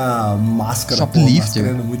jogar Máscara. Shoplifter. Máscara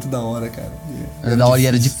era muito da hora, cara. Era da hora e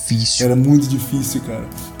era difícil. Era muito difícil, cara.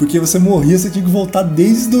 Porque você morria, você tinha que voltar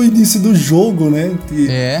desde o início do jogo, né?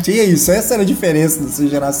 Tinha isso. Essa era a diferença dessa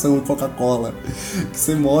geração de Coca-Cola. Que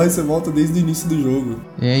você morre, você volta desde o início do jogo.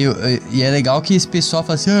 E é legal que esse pessoal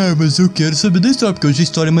fala assim, mas eu quero saber da história, porque hoje a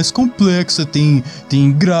história é mais complexa, tem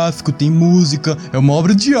gráfico, tem música, é uma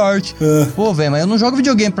obra de arte. Pô, velho, mas eu não jogo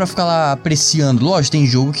videogame pra ficar lá apreciando. Lógico, tem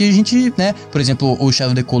jogo que a gente, né, por exemplo, o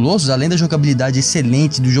Shadow of the Colossus, além da jogabilidade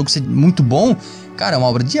excelente, do jogo ser muito bom, cara, é uma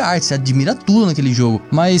obra de arte, você admira tudo naquele jogo.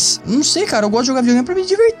 Mas, não sei, cara, eu gosto de jogar videogame pra me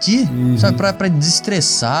divertir, sabe? Pra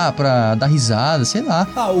desestressar, pra dar risada, sei lá.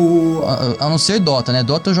 A não ser Dota, né?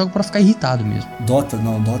 Dota eu jogo pra ficar irritado mesmo. Dota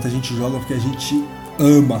a gente joga porque a gente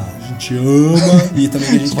ama. A gente ama e também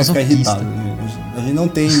a gente quer ficar irritado. A gente não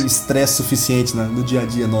tem estresse suficiente no dia a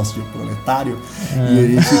dia nosso de proletário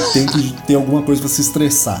e a gente tem que ter alguma coisa pra se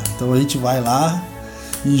estressar. Então a gente vai lá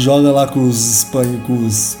e joga lá com os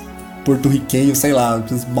porto-riquenho, sei lá,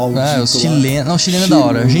 os malditos. Os chilenos. Não, chileno é da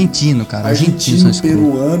hora. Argentino, cara. Argentino,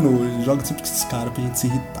 peruano. Joga sempre com esses caras pra gente se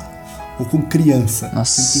irritar. Ou com criança.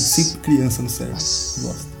 Nossa. Tem sempre criança no server.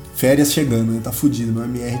 Gosto. Férias chegando, né? Tá fudido. Meu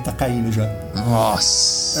MR tá caindo já.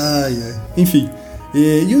 Nossa. Ai. Enfim.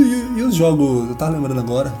 E os jogos, eu tava lembrando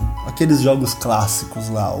agora, aqueles jogos clássicos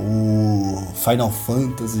lá, o Final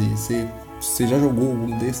Fantasy, você já jogou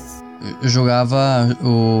algum desses? Eu jogava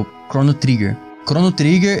o Chrono Trigger. Chrono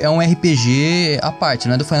Trigger é um RPG à parte,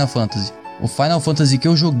 não é do Final Fantasy. O Final Fantasy que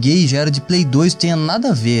eu joguei já era de Play 2, não tinha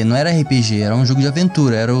nada a ver, não era RPG, era um jogo de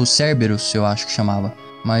aventura, era o Cerberus, eu acho que chamava.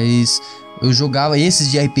 Mas eu jogava esses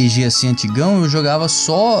de RPG assim antigão, eu jogava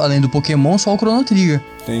só, além do Pokémon, só o Chrono Trigger.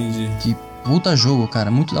 Entendi. Que puta jogo, cara,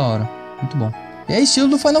 muito da hora, muito bom. E é estilo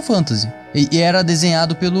do Final Fantasy. E era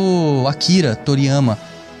desenhado pelo Akira Toriyama,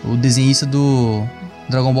 o desenhista do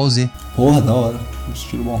Dragon Ball Z. Porra, da hora,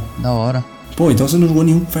 estilo bom. Da hora. Pô, então você não jogou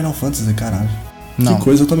nenhum Final Fantasy, caralho. Não. Que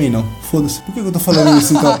coisa, eu também não. Foda-se, por que eu tô falando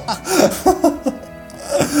isso então?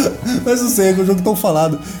 Mas não sei, é que o jogo tão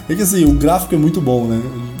falado. É que assim, o gráfico é muito bom, né?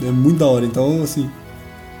 É muito da hora, então assim,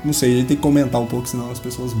 não sei, a gente tem que comentar um pouco, senão as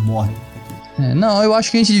pessoas morrem aqui. Não, eu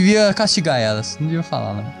acho que a gente devia castigar elas, não devia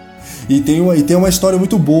falar, né? E tem uma história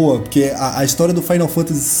muito boa, porque a história do Final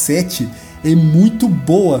Fantasy VII É muito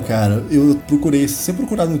boa, cara. Eu procurei, se você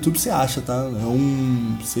procurar no YouTube, você acha, tá?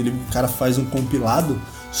 O cara faz um compilado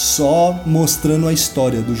só mostrando a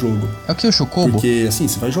história do jogo. É o que, o Chocobo? Porque, assim,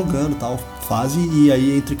 você vai jogando tal, fase, e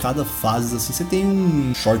aí entre cada fase, assim, você tem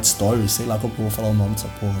um short story, sei lá como eu vou falar o nome dessa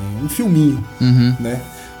porra, um filminho, né?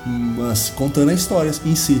 Mas contando a história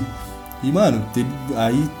em si. E, mano,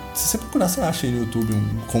 aí, se você procurar, você acha aí no YouTube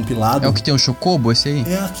um compilado. É o que tem o Chocobo, esse aí?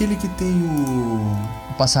 É aquele que tem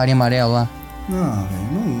O passarinho amarelo lá? Não,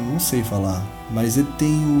 velho, não sei falar. Mas ele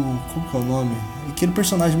tem o... Como que é o nome? Aquele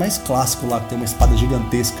personagem mais clássico lá, que tem uma espada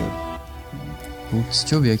gigantesca. Putz,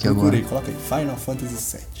 deixa eu ver aqui Procurei, agora. coloca aí, Final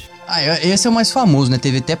Fantasy VII. Ah, esse é o mais famoso, né?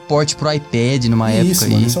 Teve até porte pro iPad numa época Isso,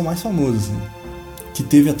 aí. mano, esse é o mais famoso, assim. Que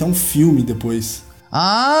teve até um filme depois.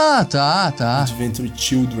 Ah, tá. Adventure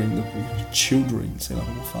Children, sei lá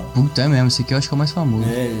como fala. Puta, é mesmo, esse aqui eu acho que é o mais famoso.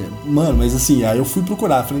 Mano, mas assim, aí eu fui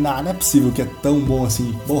procurar, falei, não é possível que é tão bom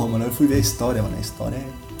assim. Porra, mano, eu fui ver a história, mano, a história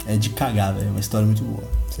é de cagar, velho, é uma história muito boa.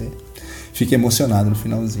 Você fica emocionado no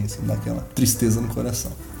finalzinho, assim, dá aquela tristeza no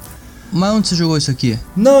coração. Mas onde você jogou isso aqui?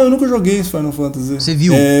 Não, eu nunca joguei esse Final Fantasy. Você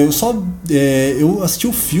viu? Eu assisti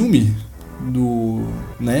o filme do,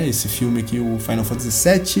 né, esse filme aqui, o Final Fantasy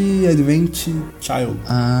VII Advent Child.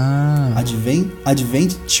 Ah.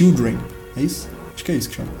 Advent Children, é isso? Acho que é isso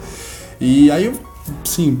que chama. E aí,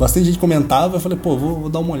 sim, bastante gente comentava, eu falei, pô, vou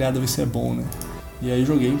dar uma olhada, ver se é bom, né? E aí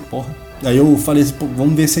joguei, porra. Aí eu falei assim, pô,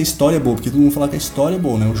 vamos ver se a história é boa, porque todo mundo fala que a história é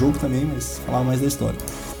boa, né? O jogo também, mas falava mais da história.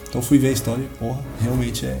 Então fui ver a história e, porra,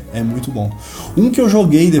 realmente é muito bom. Um que eu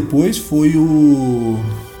joguei depois foi o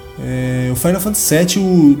Final Fantasy VII,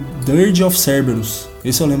 o Dirge of Cerberus.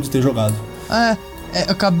 Esse eu lembro de ter jogado. Eu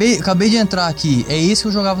acabei de entrar aqui. É esse que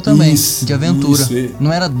eu jogava também, isso, de aventura. Isso,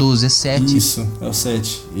 não era 12, é 7. Isso, é o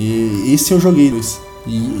 7. E esse eu joguei, Luiz.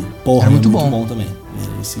 E, porra, era muito bom também.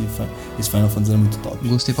 Esse Final Fantasy é muito top.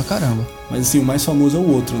 Gostei pra caramba. Mas assim, o mais famoso é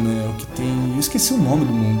o outro, né? O que tem... Eu esqueci o nome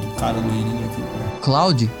do cara loirinho aqui.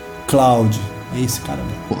 Cloud? Cloud. É esse cara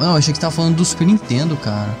mesmo. Não, eu achei que você tava falando do Super Nintendo,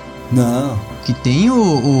 cara. Não. Que tem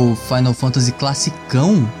o Final Fantasy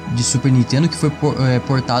classicão de Super Nintendo que foi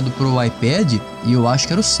portado pro iPad. E eu acho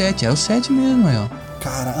que era o 7. Era o 7 mesmo, aí, ó.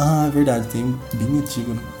 Cara, é verdade. Tem um bem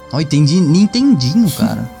antigo, né? Ó, e tem de Nintendinho,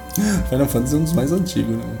 cara. Final Fantasy é um dos mais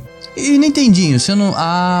antigos, né? E Nintendinho, você não...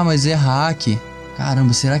 Ah, mas é hack.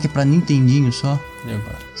 Caramba, será que é pra Nintendinho só? E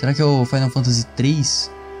agora? Será que é o Final Fantasy 3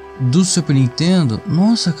 do Super Nintendo?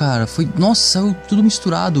 Nossa, cara, Nossa, saiu tudo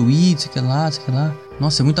misturado. Wii, sei que lá.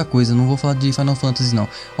 Nossa, é muita coisa, não vou falar de Final Fantasy não.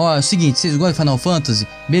 Ó, é o seguinte, vocês gostam de Final Fantasy?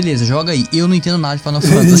 Beleza, joga aí. Eu não entendo nada de Final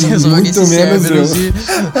Fantasy. Eu só joguei esse Cerberus e...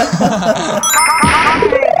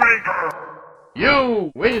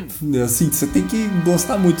 You win! Assim, você tem que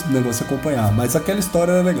gostar muito do negócio, acompanhar. Mas aquela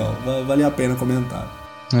história era legal, vale a pena comentar.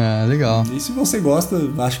 É, legal. E se você gosta,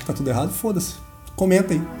 acha que tá tudo errado, foda-se.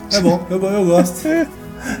 Comenta aí. É bom, eu gosto.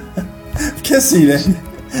 Porque assim, né?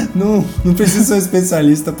 Não precisa ser um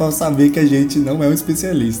especialista pra saber que a gente não é um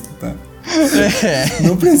especialista, tá?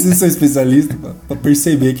 Não precisa ser um especialista pra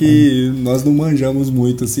perceber que nós não manjamos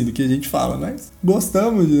muito assim do que a gente fala, mas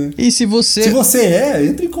gostamos, né? E se você... Se você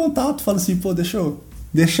entre em contato, fala assim, pô, deixa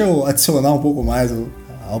eu adicionar um pouco mais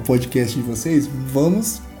ao podcast de vocês,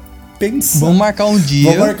 vamos pensar. Vamos marcar um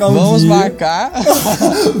dia. Vamos marcar.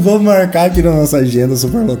 Vamos marcar aqui na nossa agenda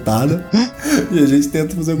super lotada e a gente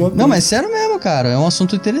tenta fazer alguma coisa. Não, mas sério mesmo, cara, é um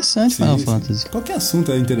assunto interessante, Final Fantasy. Qualquer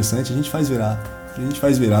assunto é interessante, a gente faz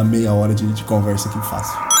virar meia hora de conversa aqui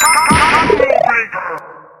fácil.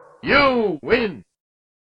 You win!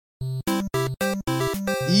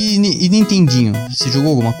 E Nintendinho? Você jogou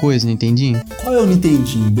alguma coisa, Nintendinho? Qual é o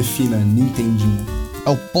Nintendinho? Defina Nintendinho. É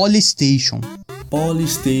o Polystation.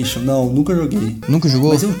 Polystation. Não, nunca joguei. Nunca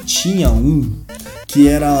jogou? Mas eu tinha um que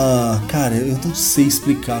era... Cara, eu não sei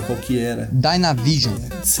explicar qual que era. Dynavision.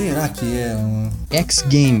 Será que era? X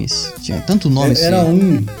Games. Tinha tanto nome assim. Era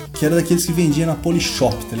um que era daqueles que vendia na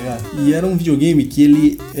Polishop, tá ligado? E era um videogame que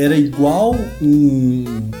ele era igual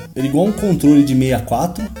um controle de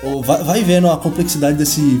 64. Vai vendo a complexidade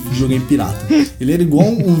desse videogame pirata. Ele era igual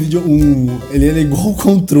ele era igual o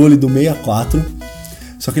controle do 64,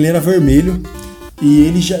 só que ele era vermelho.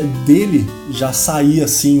 E dele já saía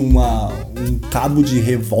assim um cabo de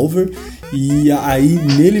revólver. E aí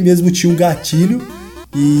nele mesmo tinha um gatilho.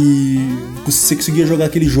 E você conseguia jogar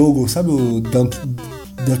aquele jogo, sabe o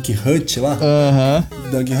Duck Hunt lá?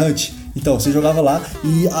 Duck Hunt. Então, você jogava lá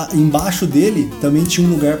e embaixo dele também tinha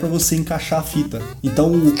um lugar pra você encaixar a fita.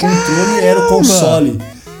 Então o controle era o console.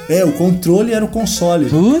 O controle era o console.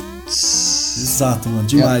 Putz. Exato, mano,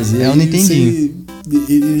 demais. Eu não entendi.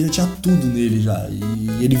 Ele já tinha tudo nele já.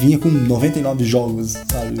 E ele vinha com 99 jogos,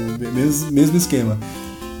 sabe? Mesmo esquema.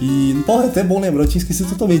 E, porra, é até bom lembrar, eu tinha esquecido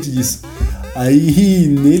totalmente disso. Aí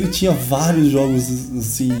nele tinha vários jogos,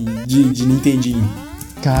 assim, de Nintendinho.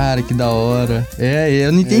 Cara, que da hora.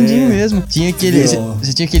 Eu não entendi mesmo. Tinha aquele.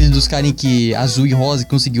 Você tinha aquele dos carinha que azul e rosa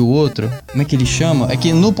que conseguiu o outro. Como é que ele chama? É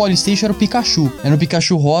que no PlayStation era o Pikachu. Era o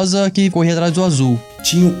Pikachu rosa que corria atrás do azul.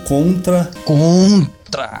 Tinha o Contra.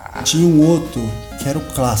 Tinha um outro que era o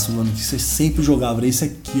clássico, mano, que você sempre jogava. Era esse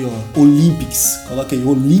aqui, ó. Olympics. Coloca aí,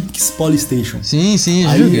 Olympics PlayStation. Sim,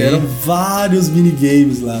 aí joguei. Eram vários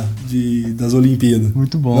minigames lá das Olimpíadas.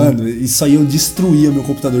 Muito bom. Mano, isso aí eu destruía meu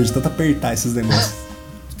computador de tanto apertar esses negócios.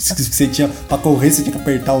 Você tinha, pra correr, você tinha que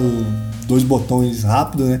apertar os 2 botões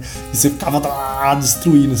rápido, né? E você ficava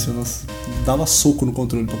destruindo, assim, nossa, dava soco no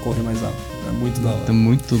controle pra correr mais rápido. É muito da hora. Tá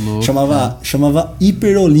muito louco. Chamava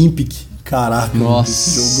Hyper Olympic. Caraca,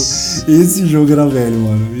 nossa. Esse jogo era velho,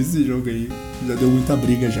 mano. Esse jogo aí já deu muita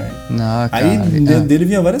briga já. Não, aí dele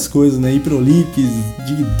vinha várias coisas, né? Hyper Olympics,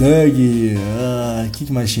 Dig Dug,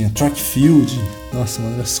 que mais tinha? Track Field. Nossa,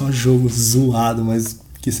 mano, era só jogo zoado, mas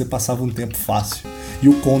que você passava um tempo fácil. E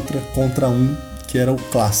o Contra 1, que era o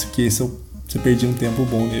clássico, que esse você perdia um tempo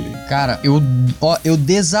bom nele. Cara, eu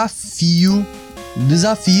desafio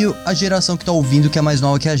a geração que tá ouvindo, que é mais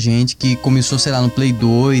nova que a gente, que começou, sei lá, no Play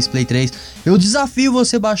 2, Play 3. Eu desafio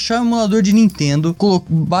você baixar o emulador de Nintendo,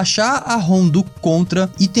 baixar a ROM do Contra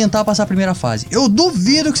e tentar passar a primeira fase. Eu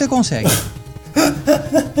duvido que você consegue.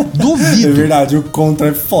 Duvido. É verdade, o Contra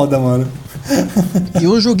é foda, mano.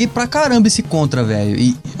 Eu joguei pra caramba esse Contra, velho.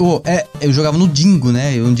 E eu jogava no Dingo,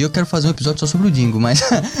 né? Um dia eu quero fazer um episódio só sobre o Dingo, mas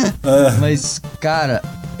mas, cara,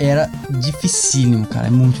 era dificílimo, cara. É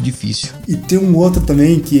muito difícil. E tem um outro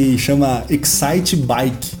também que chama Excite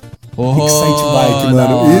Bike. Excite Bike,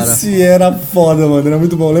 mano. Esse era foda, mano. Era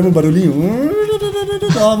muito bom. Lembra o barulhinho? Mano,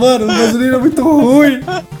 o barulhinho era muito ruim.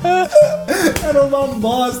 Era uma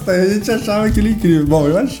bosta. A gente achava aquilo incrível. Bom,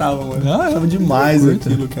 eu achava, mano. Eu achava demais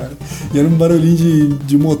aquilo, cara. E era um barulhinho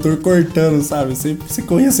de motor cortando, sabe? Você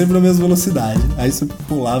corria sempre na mesma velocidade. Aí você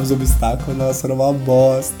pulava os obstáculos. Nossa, era uma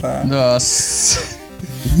bosta. Nossa.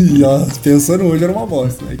 E ó, pensando hoje era uma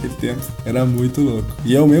bosta, né? Aquele tempo. Era muito louco.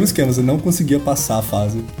 E é o mesmo esquema, você não conseguia passar a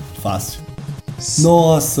fase fácil.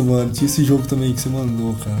 Nossa, mano, tinha esse jogo também que você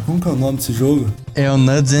mandou, cara. Como que é o nome desse jogo? É o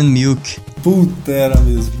Nuts and Milk. Puta, era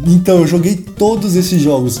mesmo. Então, eu joguei todos esses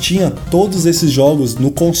jogos. Tinha todos esses jogos no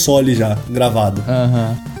console já, gravado.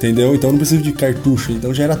 Entendeu? Então eu não preciso de cartucho.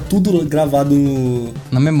 Então já era tudo gravado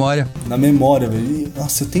na memória. Na memória, velho.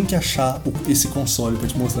 Nossa, eu tenho que achar esse console pra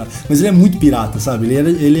te mostrar. Mas ele é muito pirata, sabe?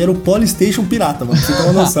 Ele era o PlayStation pirata, mano. Pra você ter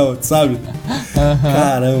uma noção, sabe?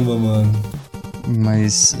 Caramba, mano.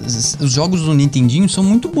 Mas os jogos do Nintendinho são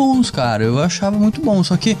muito bons, cara. Eu achava muito bom,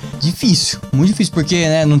 só que difícil. Muito difícil, porque,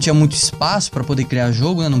 né, não tinha muito espaço pra poder criar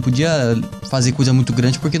jogo, né? Não podia fazer coisa muito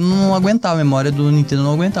grande, porque não aguentava. A memória do Nintendo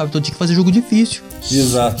não aguentava. Então tinha que fazer jogo difícil.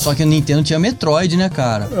 Exato. Só que o Nintendo tinha Metroid, né,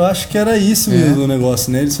 cara? Eu acho que era isso mesmo o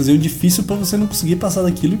negócio, né? Eles faziam difícil pra você não conseguir passar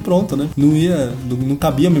daquilo e pronto, né? Não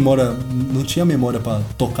cabia memória, não tinha memória pra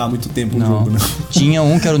tocar muito tempo o jogo, né? Tinha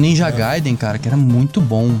um que era o Ninja Gaiden, cara, que era muito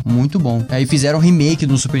bom, muito bom. Aí fizeram um remake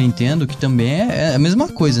do Super Nintendo, que também é a mesma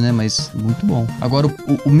coisa, né? Mas muito bom. Agora,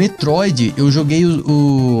 o Metroid, eu joguei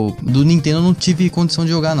o do Nintendo, eu não tive condição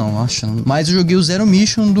de jogar, não, acho. Mas eu joguei o Zero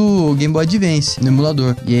Mission do Game Boy Advance, no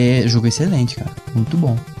emulador. E é jogo excelente, cara. Muito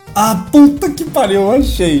bom. Ah, puta que pariu, eu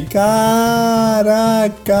achei.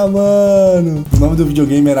 Caraca, mano. O nome do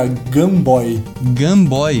videogame era Game Boy. Game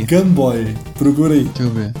Boy? Game Boy. Procura aí. Deixa eu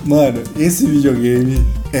ver. Mano, esse videogame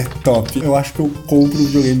é top. Eu acho que eu compro um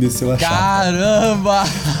videogame desse se eu achar. Caramba!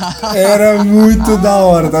 Era muito da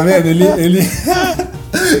hora, tá vendo? Ele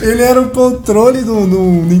era o controle do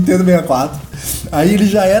Nintendo 64. Aí ele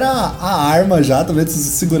já era a arma já, tá vendo? Se você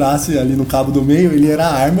segurasse ali no cabo do meio, ele era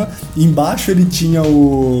a arma. Embaixo ele tinha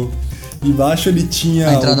o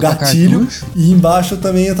gatilho e embaixo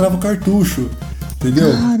também entrava o cartucho.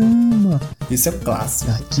 Entendeu? Caramba! Esse é o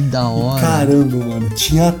clássico. Que da hora. Caramba, mano.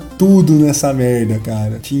 Tinha tudo nessa merda,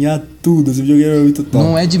 cara. Tinha tudo. Esse videogame é muito top.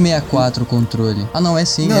 Não é de 64 o controle. Ah, não, é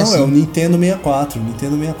sim. Não, é sim. É o Nintendo 64.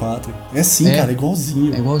 Nintendo 64. É sim, cara. É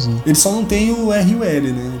igualzinho. É igualzinho. Ele só não tem o R e o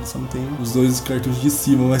L, né? Ele só não tem os dois cartuchos de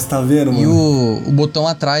cima. Mas tá vendo, mano? E o botão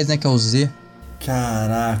atrás, né? Que é o Z.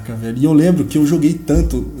 Caraca, velho. E eu lembro que eu joguei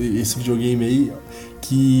tanto esse videogame aí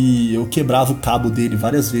que eu quebrava o cabo dele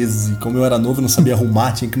várias vezes. E como eu era novo, eu não sabia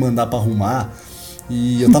arrumar, tinha que mandar pra arrumar.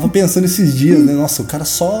 E eu tava pensando esses dias, né? Nossa, o cara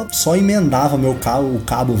só emendava o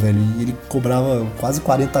cabo, velho. E ele cobrava quase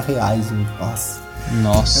R$40.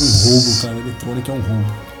 Nossa. Era um roubo, cara. Eletrônica é um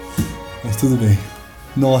roubo. Mas tudo bem.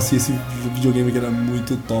 Nossa, e esse videogame aqui era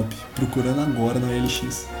muito top. Procurando agora na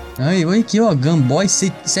LX. Aí, olha aqui, ó, Game Boy,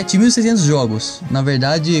 7.600 jogos. Na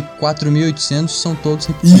verdade, 4.800 são todos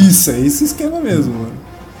repetidos. Isso, é esse esquema mesmo, mano.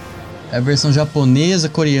 É a versão japonesa,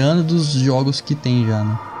 coreana dos jogos que tem já,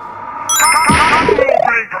 né?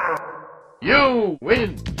 You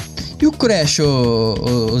win. E o Crash,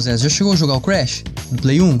 ô Zé, já chegou a jogar o Crash? No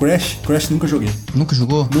Play 1? Crash nunca joguei. Nunca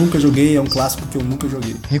jogou? Nunca joguei, é um clássico que eu nunca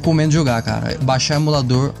joguei. Recomendo jogar, cara. Baixar o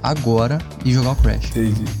emulador agora e jogar o Crash.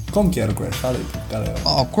 Entendi. Como que era o Crash? Fala aí, galera.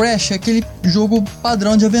 Ó, o Crash é aquele jogo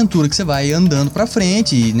padrão de aventura que você vai andando pra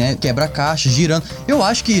frente e, né, quebra a caixa, girando. Eu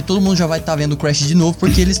acho que todo mundo já vai estar vendo o Crash de novo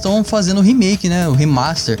porque eles estão fazendo o remake, né, o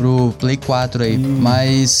remaster pro Play 4 aí.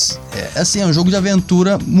 Mas, assim, é um jogo de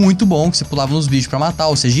aventura muito bom, que você pulava nos bichos pra matar,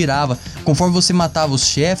 ou você girava. Conforme você matava os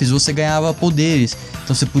chefes, você ganhava poderes.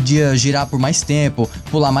 Então você podia girar por mais tempo,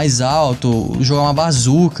 pular mais alto, jogar uma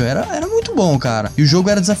bazuca. Era muito bom, cara. E o jogo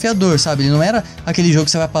era desafiador, sabe? Ele não era aquele jogo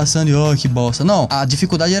que você vai passando e, oh, que bosta. Não, a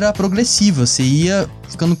dificuldade era progressiva. Você ia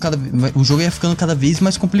ficando o jogo ia ficando cada vez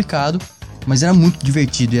mais complicado. Mas era muito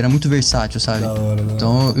divertido e era muito versátil, sabe? Da hora.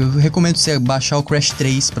 Então eu recomendo você baixar o Crash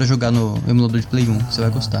 3 pra jogar no emulador de Play 1. Você vai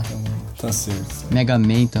gostar. Tá certo. Mega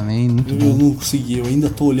Man também, muito bom. Eu não consegui, eu ainda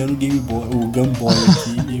tô olhando o Game Boy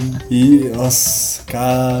aqui e nossa,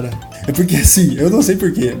 cara. É porque assim, eu não sei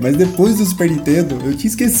porquê, mas depois do Super Nintendo, eu tinha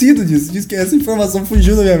esquecido disso. Essa informação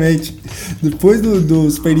fugiu da minha mente. Depois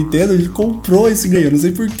do Super Nintendo, a gente comprou esse game, eu não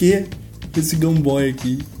sei porquê. Esse Game Boy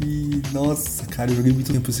aqui. E nossa, cara, eu joguei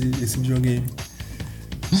muito tempo esse videogame.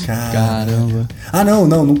 Caramba. Ah,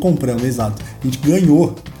 não compramos, exato. A gente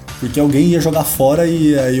ganhou. Porque alguém ia jogar fora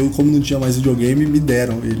e aí eu, como não tinha mais videogame, me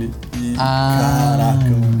deram ele. E caraca,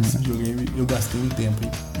 mano, esse videogame eu gastei um tempo,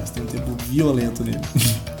 hein? Gastei um tempo violento nele.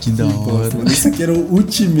 Que da hora. Isso aqui era o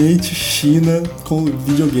Ultimate China com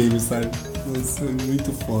videogame, sabe? Nossa,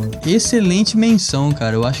 muito foda. Excelente menção,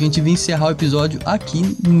 cara. Eu acho que a gente devia encerrar o episódio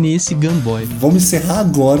aqui nesse Game Boy. Vamos encerrar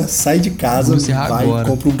agora, sai de casa, vai agora.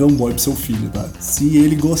 E compra um Game Boy pro seu filho, tá? Se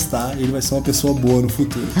ele gostar, ele vai ser uma pessoa boa no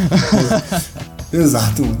futuro.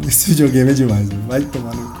 Exato, mano. Esse videogame é demais, mano. Vai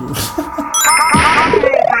tomar no cu.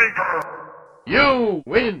 You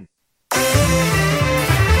win.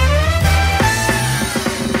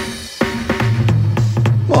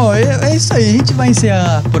 Bom, é isso aí. A gente vai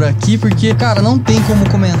encerrar por aqui porque, cara, não tem como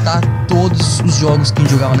comentar todos os jogos que a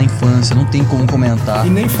gente jogava na infância. Não tem como comentar. E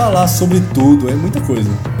nem falar sobre tudo, é muita coisa.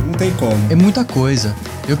 Não tem como. É muita coisa.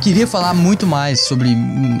 Eu queria falar muito mais sobre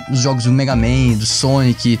os jogos do Mega Man, do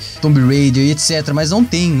Sonic, Tomb Raider e etc. Mas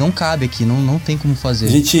não cabe aqui, não tem como fazer. A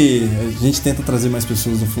gente tenta trazer mais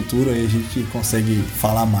pessoas no futuro, aí a gente consegue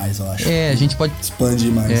falar mais, eu acho. A gente pode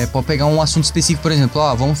expandir mais. Pode pegar um assunto específico, por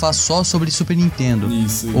exemplo, vamos falar só sobre Super Nintendo.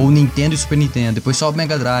 Isso. Ou Nintendo e Super Nintendo, depois só o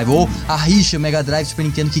Mega Drive. Ou a rixa Mega Drive e Super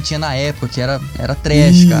Nintendo que tinha na época, que era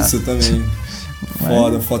trash, cara. Isso também.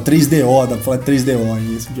 Foda. 3DO, dá pra falar 3DO,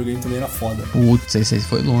 e esse videogame também era foda. Putz, esse aí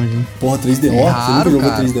foi longe, hein? Porra, 3DO? É raro, você nunca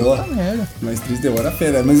cara, jogou 3DO? puta merda. Mas 3DO era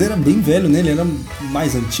fera, mas era bem velho, né? Ele era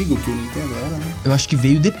mais antigo que o Nintendo, era, né? Eu acho que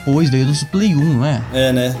veio depois, veio do Play 1, não é?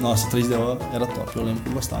 É, né? Nossa, 3DO era top, eu lembro que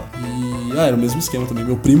eu gostava. E era o mesmo esquema também.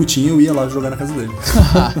 Meu primo tinha, eu ia lá jogar na casa dele.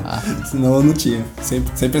 Senão eu não tinha.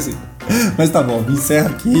 Sempre assim. Mas tá bom, encerra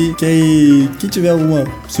aqui. Quem tiver alguma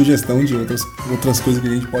sugestão de outras coisas que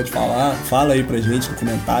a gente pode falar, fala aí pra gente no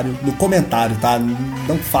comentário. No comentário, tá?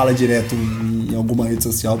 Não fala direto em alguma rede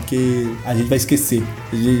social, porque a gente vai esquecer.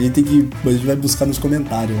 A gente vai buscar nos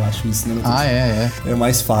comentários, eu acho isso, né? É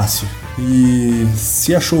mais fácil. E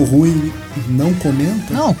se achou ruim, não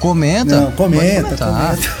comenta. Não, comenta. Não, comenta.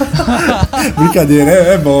 Brincadeira,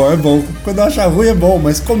 é bom. Quando achar ruim é bom,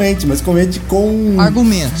 mas comente com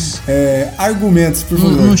argumentos. Argumentos, por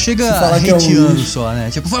favor. Não chega hateando só, né?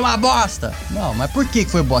 Tipo, foi uma bosta. Não, mas por que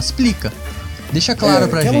foi bosta? Explica. Deixa claro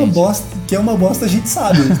pra gente. Que é uma bosta, a gente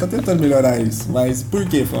sabe. A gente tá tentando melhorar isso. Mas por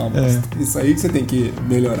que foi uma bosta? Isso aí que você tem que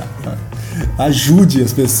melhorar, tá? Ajude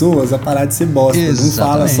as pessoas a parar de ser bosta. Exatamente. Não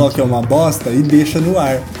fala só que é uma bosta e deixa no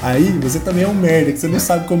ar. Aí você também é um merda, que você não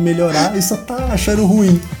sabe como melhorar e só tá achando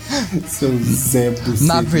ruim. Seu Zé Buceta.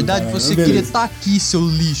 Na verdade, cara, você queria estar aqui, seu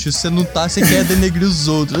lixo. Você não tá, você quer denegrir os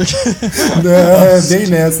outros. Não, bem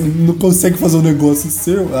nessa. Não consegue fazer um negócio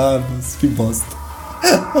seu. Ah, mas que bosta.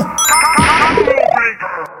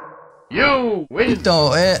 You win.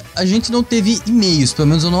 Então, a gente não teve e-mails, pelo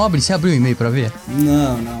menos eu não abri. Você abriu o e-mail pra ver?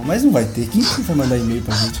 Não, mas não vai ter. Quem que vai mandar e-mail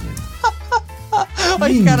pra gente, velho?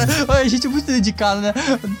 Olha, cara, a gente é muito dedicado, né?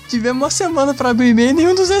 Tivemos uma semana pra abrir e-mail e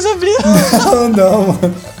nenhum dos dois abriu. Não,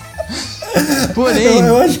 mano. Porém...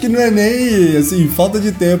 Eu acho que não é nem, assim, falta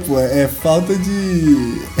de tempo, é falta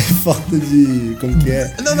de... É falta de... Como que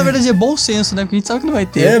é? Não, na verdade é bom senso, né? Porque a gente sabe que não vai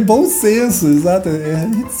ter. É bom senso, exato.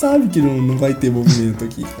 A gente sabe que não vai ter movimento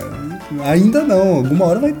aqui, cara. Ainda não, alguma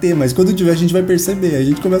hora vai ter, mas quando tiver a gente vai perceber, a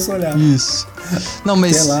gente começa a olhar. Isso. Não,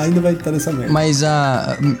 mas... Até lá ainda vai estar nessa merda. Mas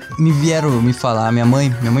me vieram me falar, minha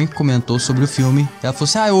mãe comentou sobre o filme. Ela falou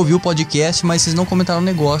assim, eu ouvi o podcast, mas vocês não comentaram o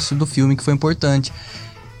negócio do filme que foi importante.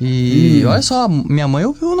 E olha só, minha mãe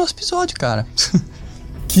ouviu o nosso episódio, cara.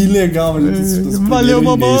 Que legal, mas valeu,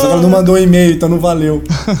 mamãe. Só que ela não mandou e-mail, então não valeu.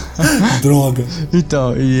 Droga.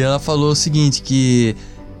 Então, e ela falou o seguinte, que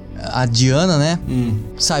a Diana, né,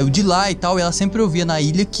 saiu de lá e tal, e ela sempre ouvia na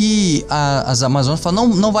ilha que as Amazonas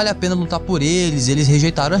falavam, não vale a pena lutar por eles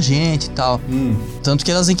rejeitaram a gente e tal. Tanto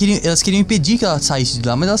que elas queriam impedir que ela saísse de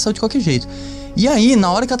lá, mas ela saiu de qualquer jeito. E aí, na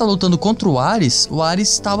hora que ela tá lutando contra o Ares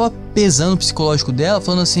tava pesando o psicológico dela,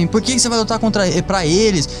 falando assim, por que você vai lutar pra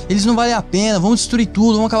eles? Eles não valem a pena, vamos destruir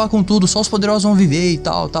tudo, vamos acabar com tudo, só os poderosos vão viver e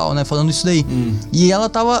tal, né, falando isso daí. E ela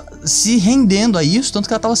tava se rendendo a isso, tanto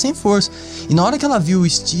que ela tava sem força. E na hora que ela viu o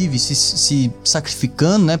Steve se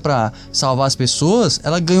sacrificando, né, pra salvar as pessoas,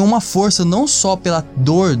 ela ganhou uma força não só pela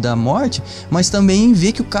dor da morte, mas também em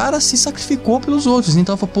ver que o cara se sacrificou pelos outros.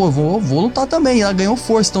 Então ela falou, pô, vou lutar também. E ela ganhou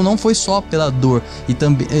força, então não foi só pela dor,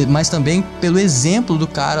 mas também pelo exemplo do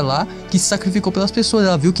cara lá que se sacrificou pelas pessoas.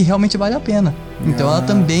 Ela viu que realmente vale a pena. Então ela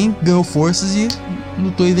também ganhou forças e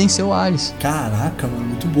lutou e venceu o Ares. Caraca, mano,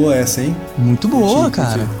 muito boa essa, hein? Muito boa,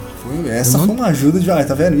 cara. Essa foi uma ajuda de...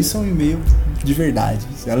 tá vendo? Isso é um e-mail de verdade.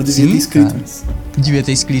 Ela devia ter escrito isso. Devia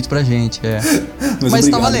ter escrito pra gente, Mas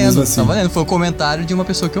obrigado, tá valendo, assim. tá valendo. Foi o comentário de uma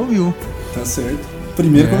pessoa que ouviu. Tá certo.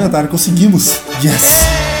 Primeiro comentário, conseguimos.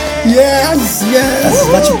 Yes!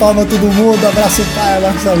 Bate palma todo mundo, abraça o pai,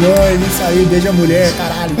 abraça a mãe, isso aí, beija a mulher,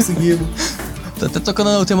 caralho, conseguimos. Tá até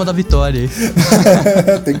tocando o tema da vitória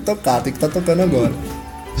aí. Tem que estar tocando agora.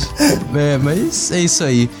 Mas é isso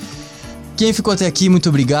aí. Quem ficou até aqui, muito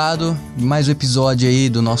obrigado. Mais um episódio aí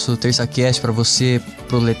do nosso Terça-Cast pra você,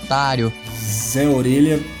 proletário. Zé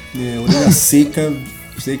Orelha seca,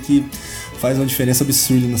 você que faz uma diferença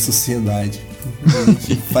absurda na sociedade. A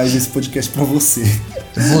gente faz esse podcast pra você.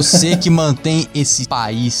 Você que mantém esse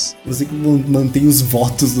país. Você que mantém os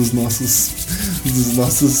votos dos nossos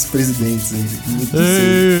presidentes.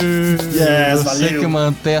 Yes, valeu. Você que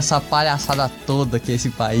mantém essa palhaçada toda que é esse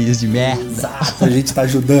país de merda. Exato, a gente tá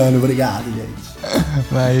ajudando, obrigado, gente.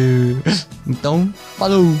 Então,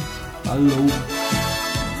 falou.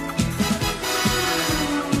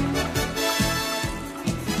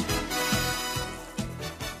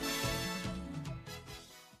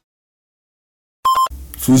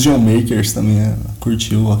 Fusion Makers também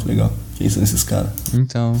curtiu, ó, que legal. Quem são esses caras?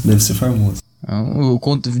 Então. Deve ser famoso.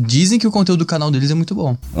 Dizem que o conteúdo do canal deles é muito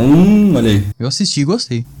bom. Olha aí. Eu assisti e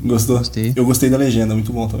gostei. Gostou? Gostei. Eu gostei da legenda,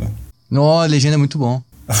 muito bom também. A legenda é muito bom.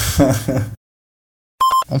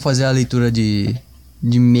 Vamos fazer a leitura de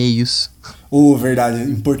e-mails. Verdade,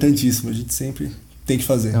 importantíssimo. A gente sempre tem que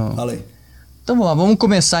fazer. Então, fala aí. Então vamos lá, vamos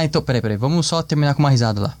começar então. Peraí, vamos só terminar com uma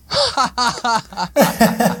risada lá.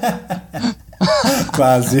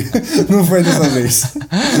 Quase. Não foi dessa vez.